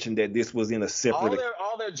mention that this was in a separate.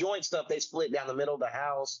 All their joint stuff they split down the middle. The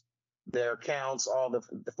house, their accounts, all the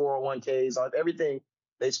 401ks, everything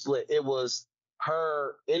they split. It was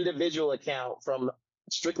her individual account from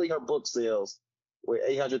strictly her book sales with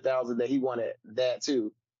 $800,000 that he wanted that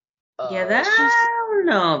too. I don't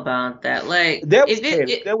know about that. Like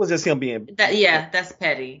that was just him being. That's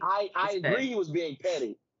petty. I agree he was being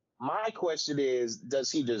petty. My question is,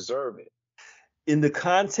 does he deserve it? In the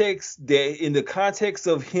context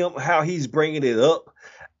of him, how he's bringing it up,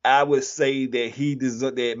 I would say that he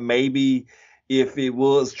deserves that. Maybe if it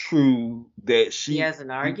was true that he has an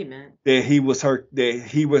argument that he was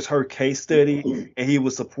her case study and he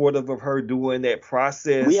was supportive of her doing that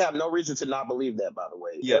process. We have no reason to not believe that, by the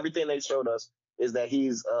way. Yeah. Everything they showed us is that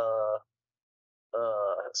he's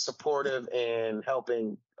supportive and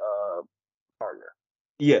helping partner.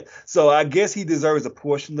 Yeah, so I guess he deserves a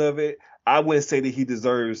portion of it. I wouldn't say that he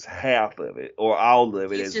deserves half of it or all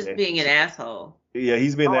of it. He's just being an asshole. Yeah,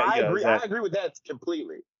 he's been that. I agree. Exactly. I agree with that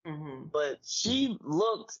completely. Mm-hmm. But she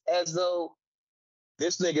looked as though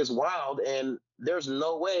this nigga's wild, and there's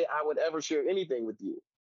no way I would ever share anything with you,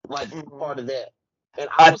 like part of that. And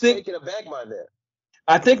I was taken aback by that.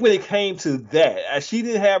 I think when it came to that, she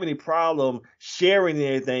didn't have any problem sharing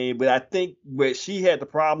anything, but I think what she had the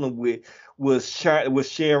problem with was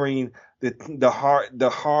sharing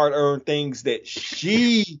the hard-earned things that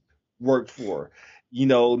she worked for. You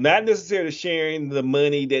know, not necessarily sharing the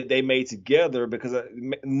money that they made together, because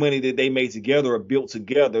money that they made together or built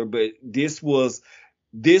together, but these books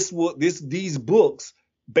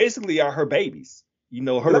basically are her babies. You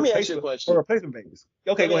know, her replacement babies.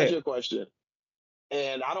 Okay, go ahead. Ask you a question.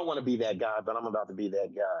 And I don't want to be that guy, but I'm about to be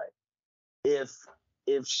that guy.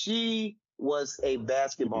 If she was a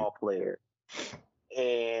basketball player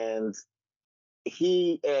and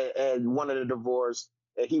he and wanted a divorce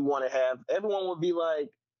and he wanted half, everyone would be like,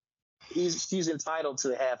 she's entitled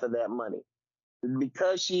to half of that money.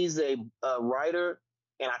 Because she's a writer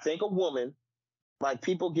and I think a woman, like,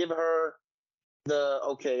 people give her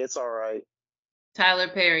okay, it's all right. Tyler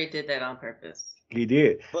Perry did that on purpose. He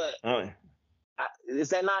did. But is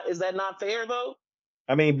that not fair though?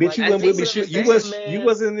 I mean, bitch, you went with me. You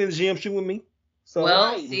wasn't in the gym shooting with me. So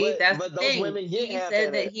that's the thing. He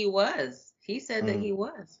said that he was. He said that he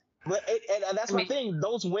was. But and that's my thing.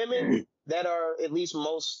 Those women that are at least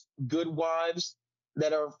most good wives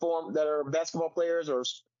that are basketball players or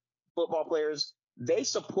football players, they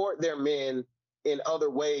support their men in other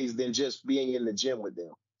ways than just being in the gym with them.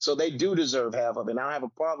 So they do deserve half of it. And I don't have a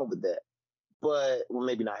problem with that. But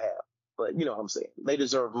maybe not half. But you know what I'm saying. They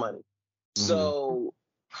deserve money. Mm-hmm. So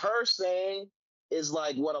her saying is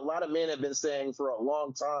like what a lot of men have been saying for a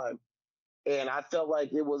long time. And I felt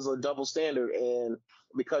like it was a double standard. And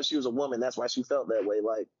because she was a woman, that's why she felt that way.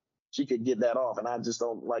 Like she could get that off. And I just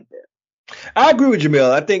don't like that. I agree with Jamil.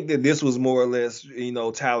 I think that this was more or less,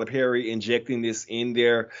 Tyler Perry injecting this in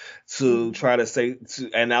there to try to say,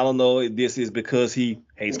 and I don't know if this is because he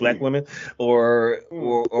hates black women or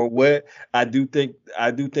what. I do think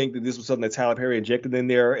that this was something that Tyler Perry injected in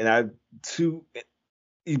there, and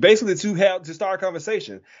basically to start a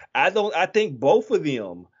conversation. I think both of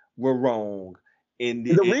them were wrong in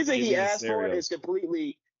the reason he asked for it is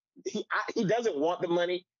completely. He doesn't want the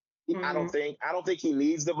money. I don't think he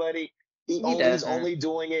needs the money. He's only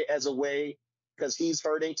doing it as a way because he's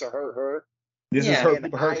hurting to hurt her. This is hurt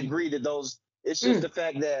people. I agree that it's just the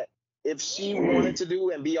fact that if she wanted to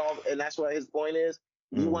do and be all, and that's what his point is,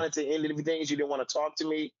 you wanted to end everything, you didn't want to talk to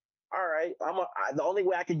me. All right, the only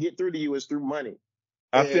way I can get through to you is through money.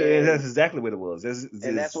 I feel that's exactly what it was.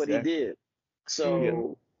 That's what he did.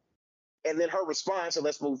 So, and then her response. So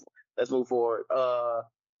let's move forward.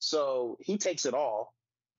 So he takes it all.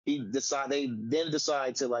 They then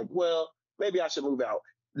decide to like, well, maybe I should move out.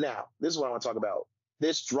 Now, this is what I want to talk about.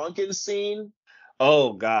 This drunken scene.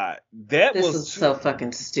 Oh God, this was so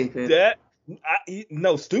fucking stupid.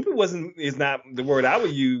 Stupid is not the word I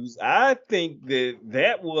would use. I think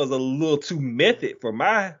that was a little too method for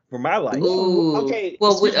my life. Ooh. Okay.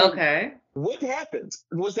 Well, okay. What happened?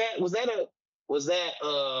 Was that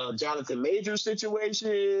a Jonathan Majors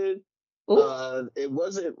situation? It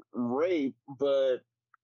wasn't rape, but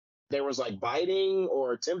there was like biting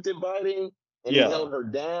or attempted biting, and he held her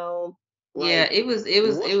down. Like, it was.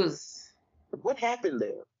 What happened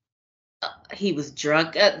there? He was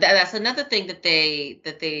drunk. That's another thing that they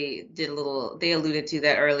did a little. They alluded to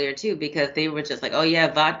that earlier too, because they were just like, "Oh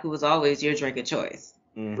yeah, vodka was always your drink of choice,"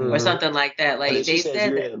 or something like that. Like they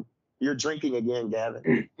said that you're drinking again,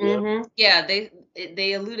 Gavin. Yeah,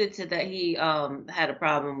 they alluded to that he had a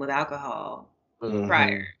problem with alcohol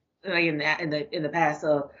prior, like in the past.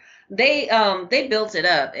 So they built it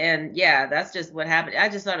up, and yeah, that's just what happened. I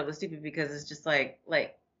just thought it was stupid because it's just like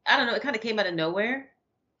I don't know, it kind of came out of nowhere.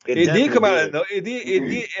 It did come out of it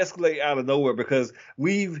did escalate out of nowhere because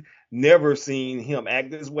we've never seen him act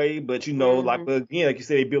this way. But like again, like you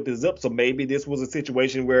said, they built this up, so maybe this was a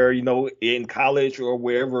situation where in college or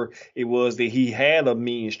wherever it was that he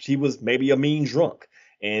was maybe a mean drunk,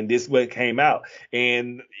 and this what came out,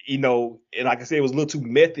 and and like I said, it was a little too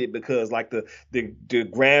method because like the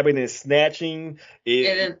grabbing and snatching, and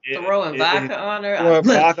then throwing vodka on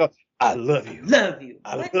her. I love you. Love you.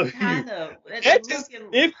 I what love kind you. of?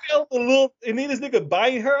 It felt a little, and then this nigga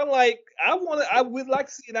biting her. Like I would like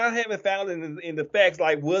to see, and I haven't found it in the facts.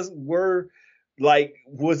 Like was this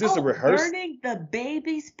a rehearsal? Burning the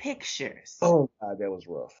baby's pictures. Oh God, that was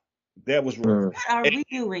rough. What are we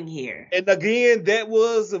doing here? And again, that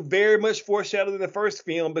was very much foreshadowed in the first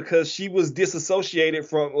film because she was disassociated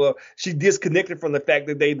she disconnected from the fact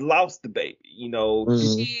that they lost the baby.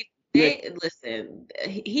 Listen,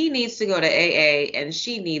 he needs to go to AA, and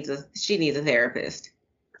she needs a therapist.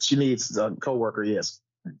 She needs a coworker, yes,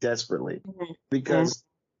 desperately, because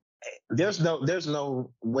there's no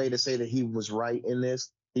way to say that he was right in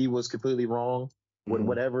this. He was completely wrong with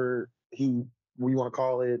whatever we want to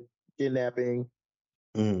call it, kidnapping,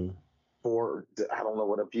 or I don't know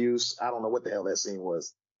what abuse. I don't know what the hell that scene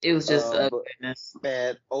was. It was just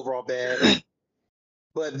bad, overall bad.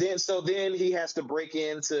 But then he has to break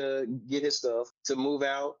in to get his stuff to move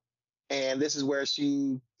out, and this is where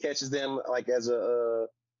she catches them like as a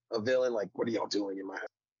villain. Like, what are y'all doing in my house?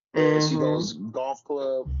 And she goes golf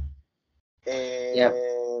club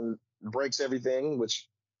and breaks everything, which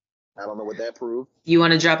I don't know what that proved. You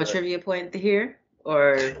want to drop a trivia point here,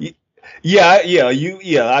 or?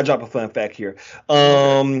 I drop a fun fact here.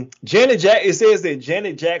 It says that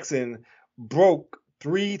Janet Jackson broke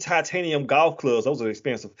 3 titanium golf clubs. Those are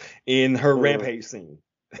expensive in her rampage scene.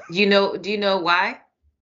 Do you know why?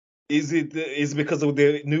 Is it because of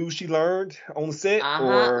the news she learned on the set?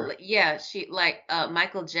 Or? Yeah, she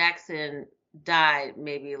Michael Jackson died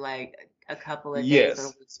maybe like a couple of days or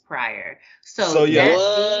weeks prior. So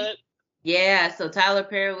Tyler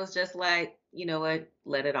Perry was just like, you know what,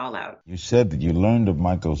 let it all out. You said that you learned of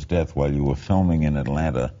Michael's death while you were filming in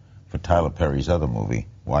Atlanta for Tyler Perry's other movie,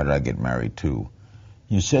 Why Did I Get Married Too?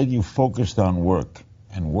 You said you focused on work,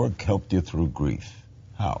 and work helped you through grief.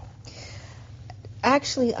 How?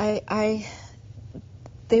 Actually,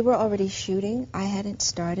 they were already shooting. I hadn't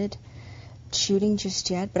started shooting just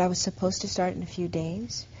yet, but I was supposed to start in a few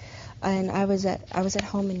days. And I was at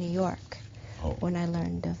home in New York when I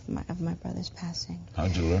learned of my brother's passing.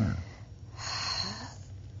 How'd you learn?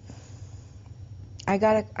 I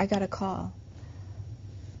got a call,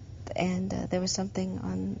 and there was something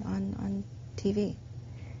on TV.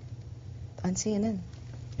 On CNN.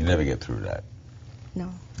 You never get through that. No.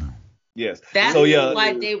 Yes. That's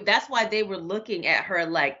why they were looking at her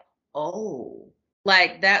like, oh,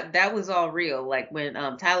 like that was all real. Like when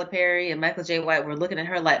Tyler Perry and Michael J. White were looking at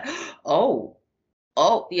her like, oh,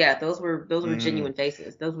 yeah, those were genuine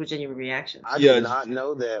faces. Those were genuine reactions. I did not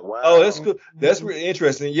know that. Wow. Oh, that's cool. That's really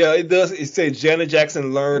interesting. Yeah, it does. It says Janet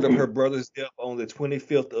Jackson learned of her brother's death on the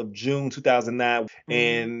 25th of June, 2009.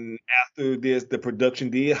 And after this, the production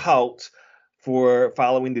did halt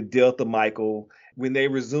following the death of Michael. When they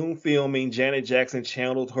resumed filming, Janet Jackson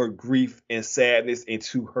channeled her grief and sadness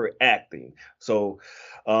into her acting. So,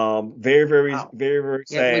 very, very, very, very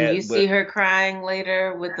sad. When you see her crying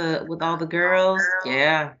later with all the girls,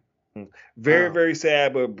 yeah. Very, very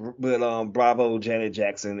sad, but bravo, Janet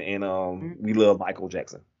Jackson, and we love Michael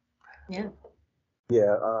Jackson. Yeah.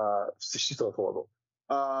 Yeah, she's so horrible.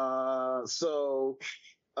 So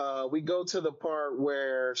we go to the part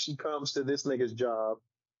where she comes to this nigga's job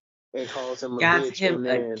and calls him a bitch. Him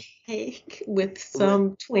a cake with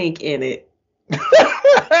some twink in it.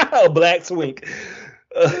 A black twink.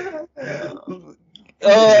 A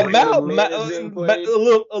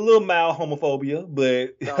little mild homophobia,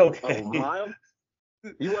 but okay. Mild?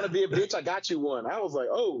 You want to be a bitch? I got you one. I was like,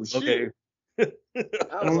 oh shit. Okay.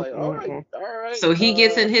 I was like, all right. So he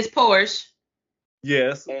gets in his Porsche.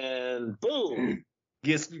 Yes. And boom.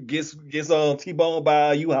 Gets T-boned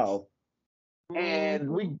by a U-Haul. And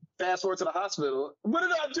we fast forward to the hospital. What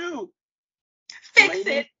did I do? Fix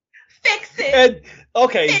it. And,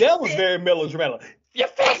 okay, that was very melodramatic. You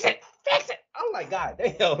fix it. I'm like, God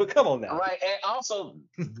damn, come on now. Right, and also,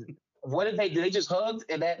 what did they do? They just hugged,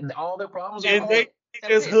 and that all their problems were they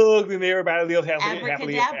just hugged, and everybody lived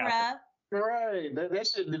happily ever after. Right, that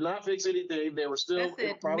shit did not fix anything. They were still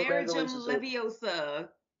marriage Leviosa,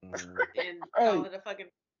 and call it a fucking.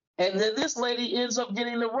 And then this lady ends up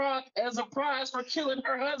getting The Rock as a prize for killing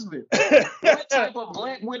her husband. What type of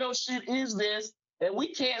Black Widow shit is this? And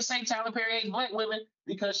we can't say Tyler Perry hates black women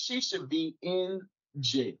because she should be in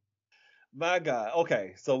jail. My God.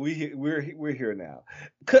 Okay, so we're here now.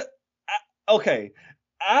 Okay,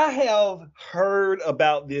 I have heard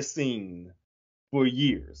about this scene for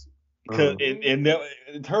years. And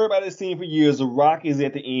heard about this scene for years. The Rock is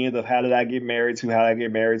at the end of How Did I Get Married To?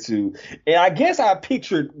 And I guess I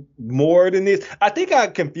pictured more than this. I think I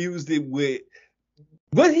confused it with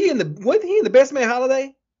wasn't he in the Best Man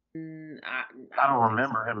Holiday? I don't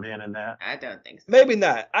remember him being in that. I don't think so. Maybe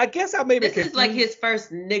not. I guess I maybe this is like his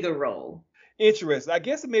first nigga role. Interesting. I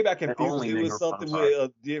guess maybe I confused it with something with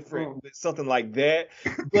a different, something like that.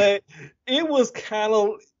 But it was kind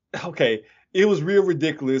of okay. It was real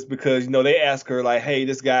ridiculous because, they ask her like, hey,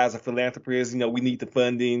 this guy's a philanthropist, we need the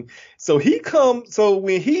funding. So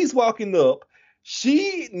when he's walking up,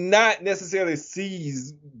 she not necessarily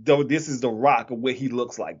sees though this is The Rock or what he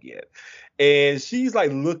looks like yet. And she's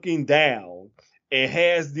like looking down and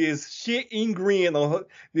has this shit-eating grin on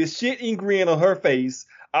her face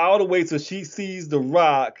all the way till she sees The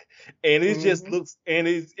Rock. And it just looks, and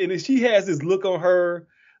she has this look on her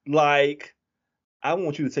like, I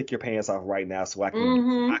want you to take your pants off right now so I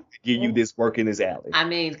can give you this work in this alley. I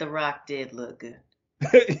mean, The Rock did look good.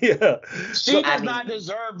 Yeah. She does not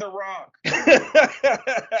deserve The Rock.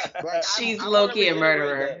 She's low-key a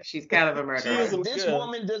murderer. She's kind of a murderer. This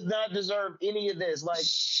woman does not deserve any of this. Like,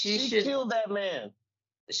 she killed that man.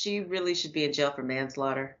 She really should be in jail for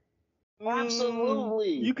manslaughter.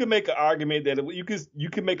 Absolutely. You can make an argument that it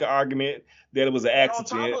was an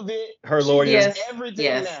accident. On top of it, her lawyer does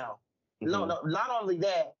everything now. No, not only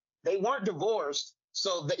that, they weren't divorced,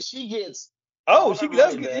 so that she gets. Oh, she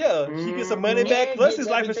does get, she gets some money back plus his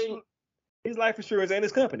life insurance and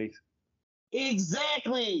his company's.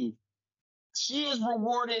 Exactly. She is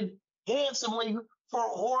rewarded handsomely for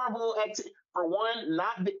horrible activity. For one,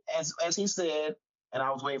 not as he said, and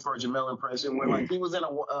I was waiting for a Jamel impression where like he was in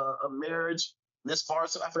a marriage, this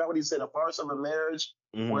farce. I forgot what he said, a farce of a marriage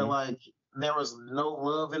where like there was no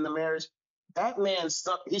love in the marriage. That man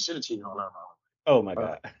stuck. He should have cheated on her. Oh my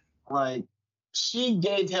God! Like she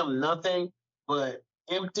gave him nothing but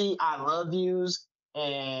empty "I love yous,"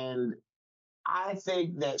 and I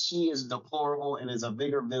think that she is deplorable and is a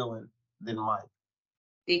bigger villain than Mike.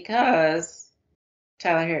 Because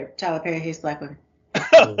Tyler Perry hates black women.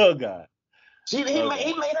 Oh God! He made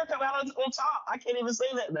her come out on top. I can't even say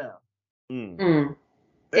that now.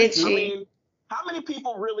 Did she? I mean, how many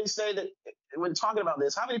people really say that when talking about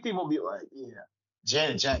this? How many people be like, "Yeah,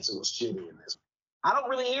 Janet Jackson was shitty in this"? I don't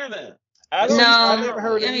really hear that. I've never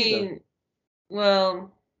heard it either.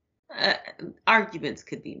 Well, arguments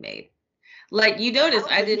could be made. Like you notice,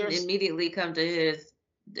 I didn't immediately come to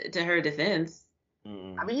her defense.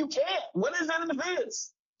 I mean, you can't. What is that in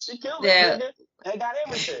defense? She killed that nigga and got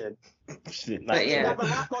everything. Shit, but she got The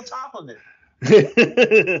Rock on top of it.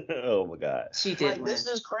 Oh my God. She did. Like, this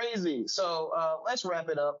is crazy. So let's wrap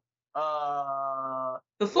it up.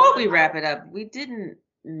 Before we wrap it up, we didn't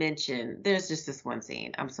mention. There's just this one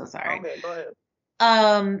scene. I'm so sorry. Okay, go ahead.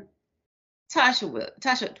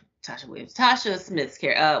 Tasha Smith's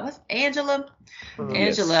character. What's Angela?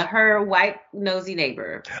 Angela, her white nosy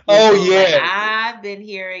neighbor. Oh yeah. Like, I've been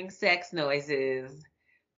hearing sex noises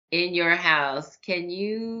in your house. Can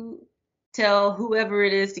you tell whoever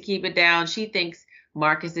it is to keep it down? She thinks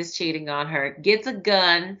Marcus is cheating on her. Gets a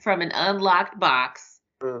gun from an unlocked box.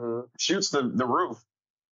 Shoots the roof.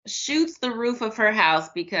 Shoots the roof of her house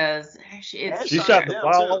because she shot the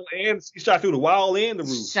wall and she shot through the wall and the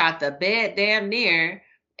roof. Shot the bed damn near.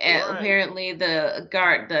 And apparently the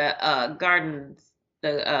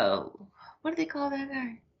what do they call that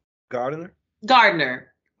guy?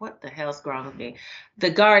 Gardener. What the hell's wrong with me? The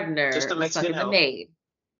gardener. Just a Mexican help. The maid.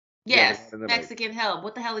 Yes, Mexican help.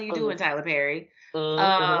 What the hell are you doing, Tyler Perry?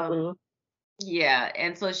 Yeah,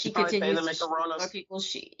 and so she continues to shoot more people.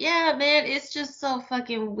 Yeah, man, it's just so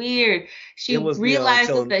fucking weird. She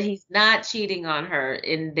realizes that he's not cheating on her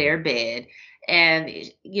in their bed, and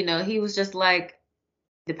he was just like,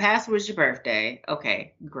 the password's your birthday.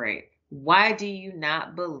 Okay, great. Why do you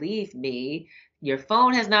not believe me? Your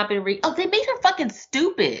phone has not been Oh, they made her fucking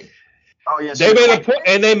stupid. Oh yeah, they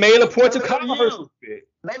made a point to call her stupid.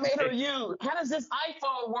 They made her you. How does this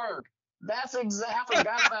iPhone work? That's exactly. I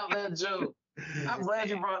forgot about that joke. I'm glad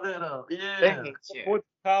you brought that up. Yeah.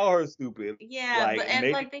 Call her stupid. Yeah,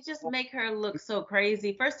 they just make her look so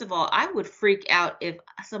crazy. First of all, I would freak out if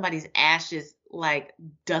somebody's ashes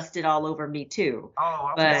dusted all over me too.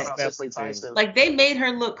 Oh, but they made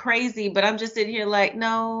her look crazy, but I'm just sitting here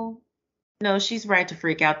no, she's right to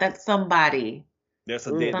freak out. That's somebody. That's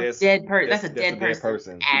a dead person. That's a dead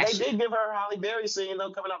person. They did give her a Halle Berry scene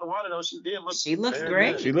though, coming out the water though. She looks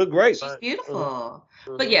great. Good. She looked great. She's beautiful.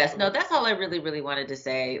 But yes, that's all I really, really wanted to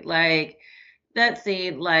say. That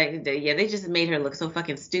scene, they just made her look so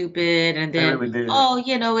fucking stupid, and then it's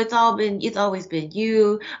always been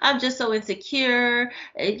you. I'm just so insecure.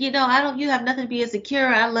 You have nothing to be insecure.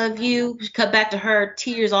 I love you. Cut back to her,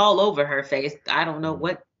 tears all over her face. I don't know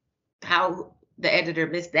how the editor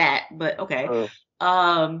missed that, but okay.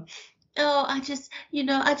 I just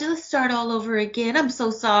start all over again. I'm so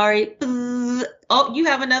sorry. Oh, you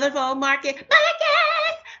have another phone, Marcus.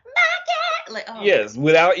 Yes,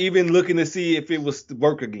 without even looking to see if it was to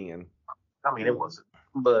work again. I mean, it wasn't,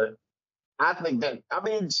 but I think that. I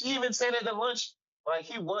mean, she even said at the lunch,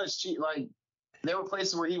 he was cheat. There were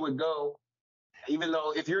places where he would go, even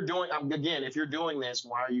though if you're doing this,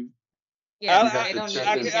 why are you? Yeah,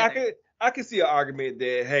 I can see an argument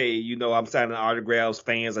that, hey, I'm signing autographs,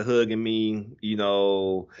 fans are hugging me,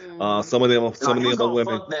 some of them are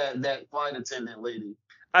women. Fuck that flight attendant lady.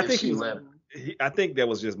 I think that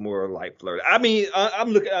was just more like flirt. I mean,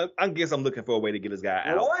 I guess I'm looking for a way to get this guy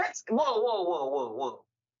out. What? Whoa.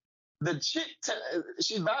 The chick,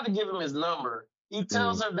 she's about to give him his number. He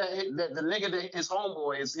tells her that the nigga, that his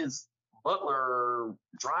homeboy is his butler,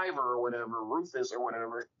 driver, or whatever, Rufus or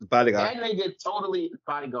whatever. Bodyguard. That nigga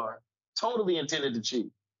totally intended to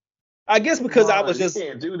cheat. I guess because I was just. You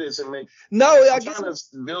can't do this and make. No, I guess. Trying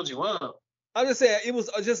to build you up. I'm just saying it was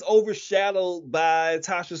just overshadowed by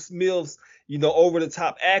Tasha Smith's, over the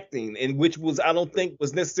top acting, and which I don't think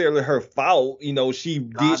was necessarily her fault. I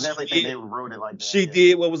definitely think they wrote it like that. She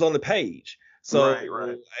did what was on the page. So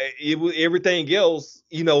right. It was everything else,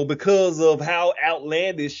 because of how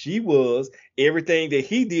outlandish she was. Everything that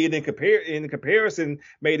he did in comparison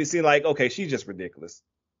made it seem like, okay, she's just ridiculous.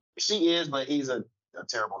 She is, but he's a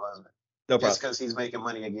terrible husband. No problem. Just because he's making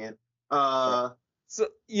money again.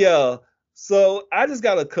 So I just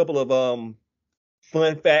got a couple of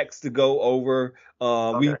fun facts to go over.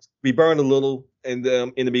 We burned a little in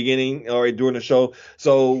the beginning or during the show.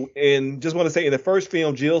 So, and just want to say, in the first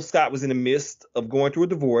film, Jill Scott was in the midst of going through a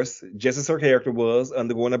divorce, just as her character was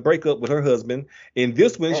undergoing a breakup with her husband. In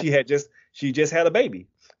this one, she just had a baby.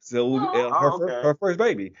 So her first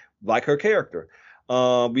baby, like her character. We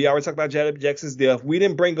already talked about Janet Jackson's death. We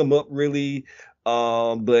didn't bring them up really.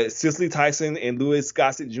 But Cicely Tyson and Louis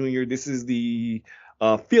Gossett Jr., this is the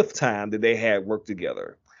 5th time that they had worked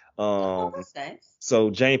together. That's nice. So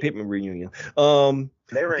Jane Pittman reunion.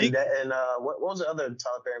 They were in that, and what was the other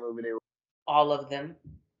Tyler Perry movie they were? All of them.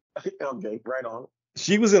 Okay, right on.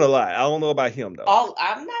 She was in a lot. I don't know about him though.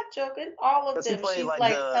 I'm not joking. All of them. She's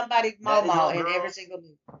like somebody's mama in every single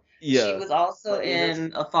movie. Yeah. She was also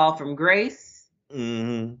in A Fall from Grace.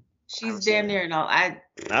 Mm-hmm. She's damn near and all. I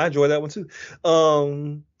enjoy that one too.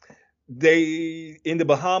 They in the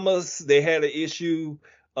Bahamas, they had an issue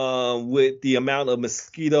with the amount of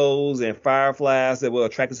mosquitoes and fireflies that were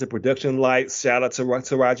attracted to production lights. Shout out to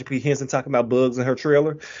Taraji P. Henson talking about bugs in her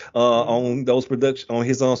trailer on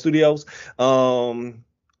his own studios.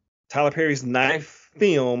 Tyler Perry's 9th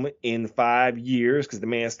film in 5 years, because the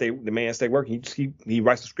man stayed working. He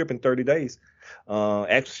writes the script in 30 days.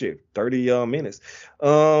 Actually, 30 minutes.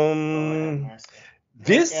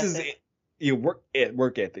 This is your work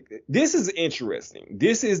ethic. This is interesting.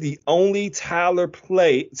 This is the only Tyler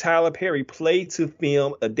Perry play to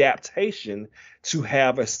film adaptation to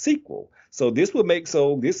have a sequel. So this would make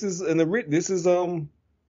this is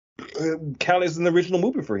count as an original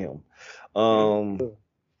movie for him.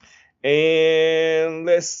 And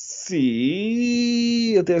let's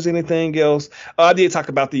see if there's anything else. I did talk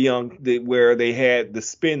about where they had the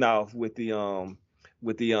spinoff with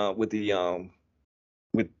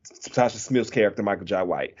Tasha Smith's character, Michael Jai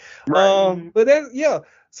White. Right. But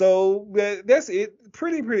so that's it.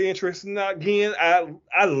 Pretty interesting. Now, again, I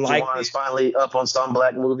like it. Finally up on some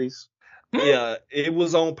black movies. Yeah, it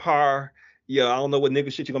was on par. Yeah, I don't know what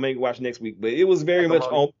nigga shit you're gonna make me watch next week, but it was very much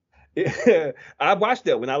on. I watched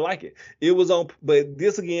that one. I like it. It was on, but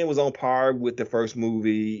this again was on par with the first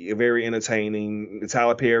movie. Very entertaining.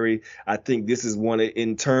 Tyler Perry. I think this is one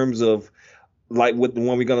in terms of like what the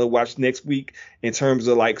one we're gonna watch next week. In terms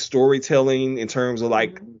of like storytelling, in terms of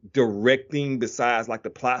like directing, besides like the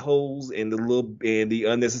plot holes and the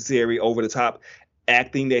unnecessary over the top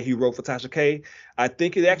acting that he wrote for Tasha K. I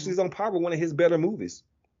think it actually is on par with one of his better movies.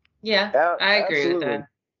 Yeah, I agree with that.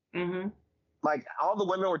 Mm-hmm. Like, all the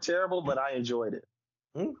women were terrible, but I enjoyed it.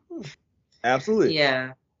 Mm-hmm. Absolutely.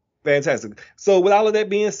 Yeah. Fantastic. So with all of that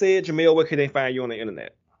being said, Jamel, where can they find you on the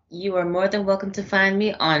internet? You are more than welcome to find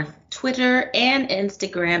me on Twitter and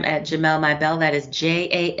Instagram at Jamel Mybelle. That is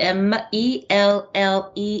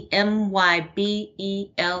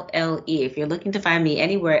JAMELLEMYBELLE. If you're looking to find me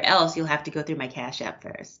anywhere else, you'll have to go through my Cash App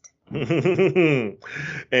first. And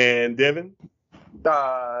Devin?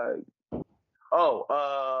 X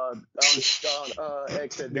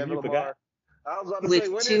at Devin Lamar. I was about to with say,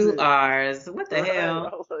 what 2 is it? R's. What the hell?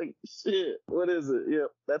 I was like, shit, what is it?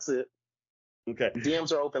 Yep, that's it. Okay.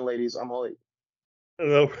 DMs are open, ladies. I'm late.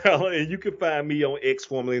 No problem. And you can find me on X,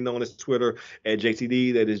 formerly known as Twitter, at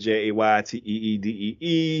JTD. That is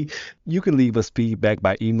JAYTEEDEE. You can leave us feedback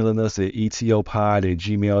by emailing us at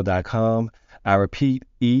etopod@gmail.com. I repeat,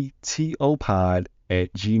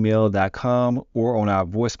 etopod@gmail.com, or on our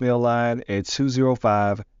voicemail line at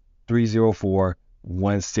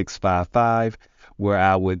 205-304-1655, where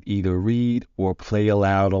I would either read or play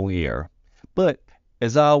aloud on air. But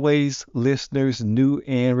as always, listeners, new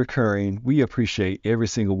and recurring, we appreciate every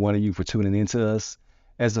single one of you for tuning in to us.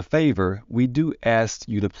 As a favor, we do ask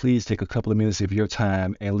you to please take a couple of minutes of your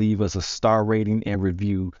time and leave us a star rating and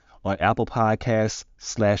review on Apple Podcasts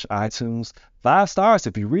 /iTunes. 5 stars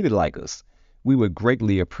if you really like us. We would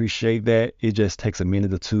greatly appreciate that. It just takes a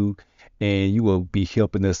minute or two, and you will be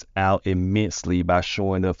helping us out immensely by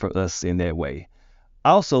showing up for us in that way.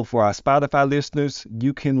 Also, for our Spotify listeners,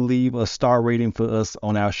 you can leave a star rating for us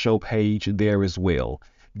on our show page there as well.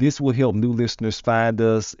 This will help new listeners find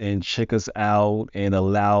us and check us out and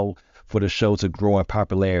allow for the show to grow in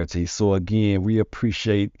popularity. So again, we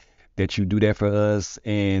appreciate that you do that for us,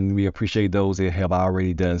 and we appreciate those that have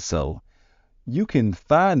already done so. You can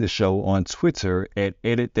find the show on Twitter at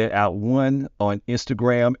EditThatOut1, on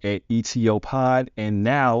Instagram at ETOPod, and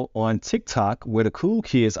now on TikTok, where the cool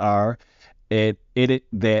kids are, at Edit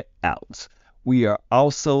That Out. We are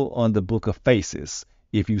also on the Book of Faces.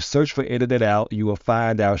 If you search for Edit That Out, you will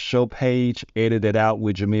find our show page, Edit That Out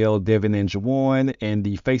with Jamel, Devin, and Jawan, and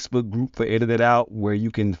the Facebook group for Edit That Out, where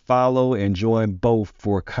you can follow and join both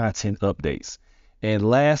for content updates. And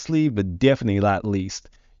lastly, but definitely not least,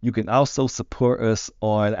 you can also support us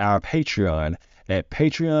on our Patreon at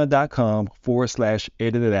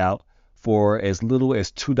patreon.com/edititout for as little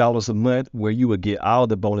as $2 a month, where you will get all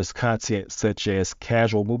the bonus content such as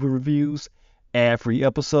casual movie reviews, ad-free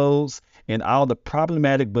episodes, and all the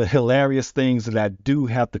problematic but hilarious things that I do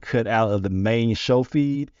have to cut out of the main show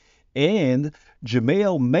feed. And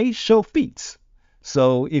Jamel may show feats.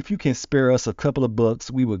 So if you can spare us a couple of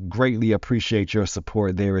bucks, we would greatly appreciate your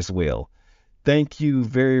support there as well. Thank you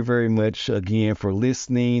very, very much again for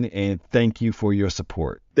listening, and thank you for your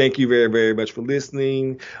support. Thank you very, very much for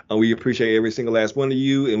listening. We appreciate every single last one of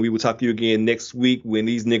you, and we will talk to you again next week when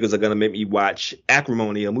these niggas are going to make me watch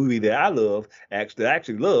Acrimony, a movie that I love,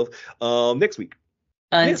 actually love, next week.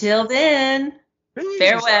 Until then,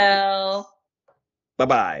 farewell.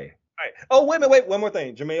 Bye-bye. All right. Oh, wait, one more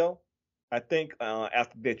thing, Jamel. I think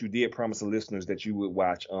after that you did promise the listeners that you would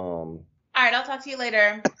watch All right, I'll talk to you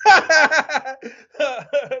later.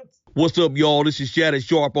 What's up, y'all? This is Shannon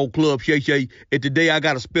Sharp on Club Shay Shay, and today I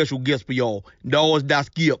got a special guest for y'all. No, it's not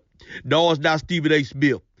Skip. No, it's not Stephen A.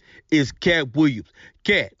 Smith. It's Cat Williams.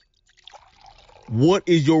 Cat, what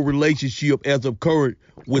is your relationship as of current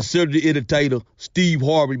with Celebrity Entertainer Steve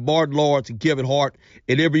Harvey, Martin Lawrence, and Kevin Hart,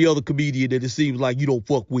 and every other comedian that it seems like you don't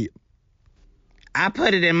fuck with? I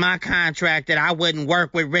put it in my contract that I wouldn't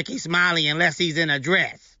work with Ricky Smiley unless he's in a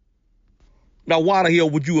dress. Now, why the hell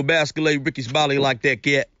would you emasculate Ricky Smiley like that,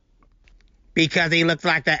 Cat? Because he looks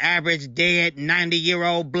like the average dead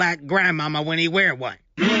 90-year-old black grandmama when he wear one.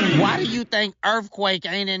 Why do you think Earthquake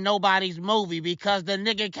ain't in nobody's movie? Because the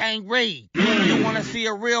nigga can't read. You want to see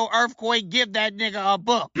a real earthquake? Give that nigga a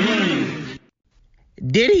book.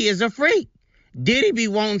 Diddy is a freak. Diddy be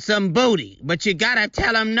wanting some booty, but you gotta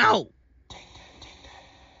tell him no.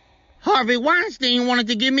 Harvey Weinstein wanted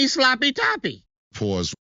to give me sloppy toppy.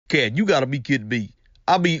 Pause. Cat, you gotta be kidding me.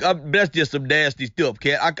 That's just some nasty stuff,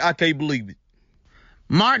 Cat. I can't believe it.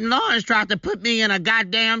 Martin Lawrence tried to put me in a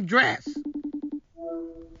goddamn dress.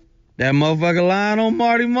 That motherfucker lying on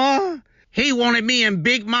Marty Ma? He wanted me in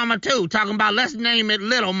Big Mama too, talking about let's name it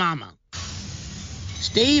Little Mama.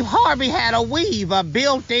 Steve Harvey had a weave, a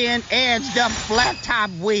built-in, edged-up, flat-top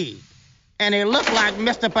weave. And it looked like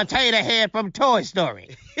Mr. Potato Head from Toy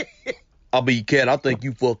Story. Cat, I think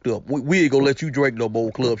you fucked up. We ain't gonna let you drink no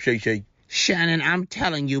more, Club Shay Shay. Shannon, I'm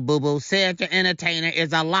telling you, boo-boo, Cedric the Entertainer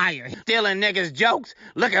is a liar. Stealing niggas' jokes,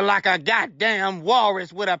 looking like a goddamn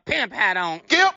walrus with a pimp hat on. Yep.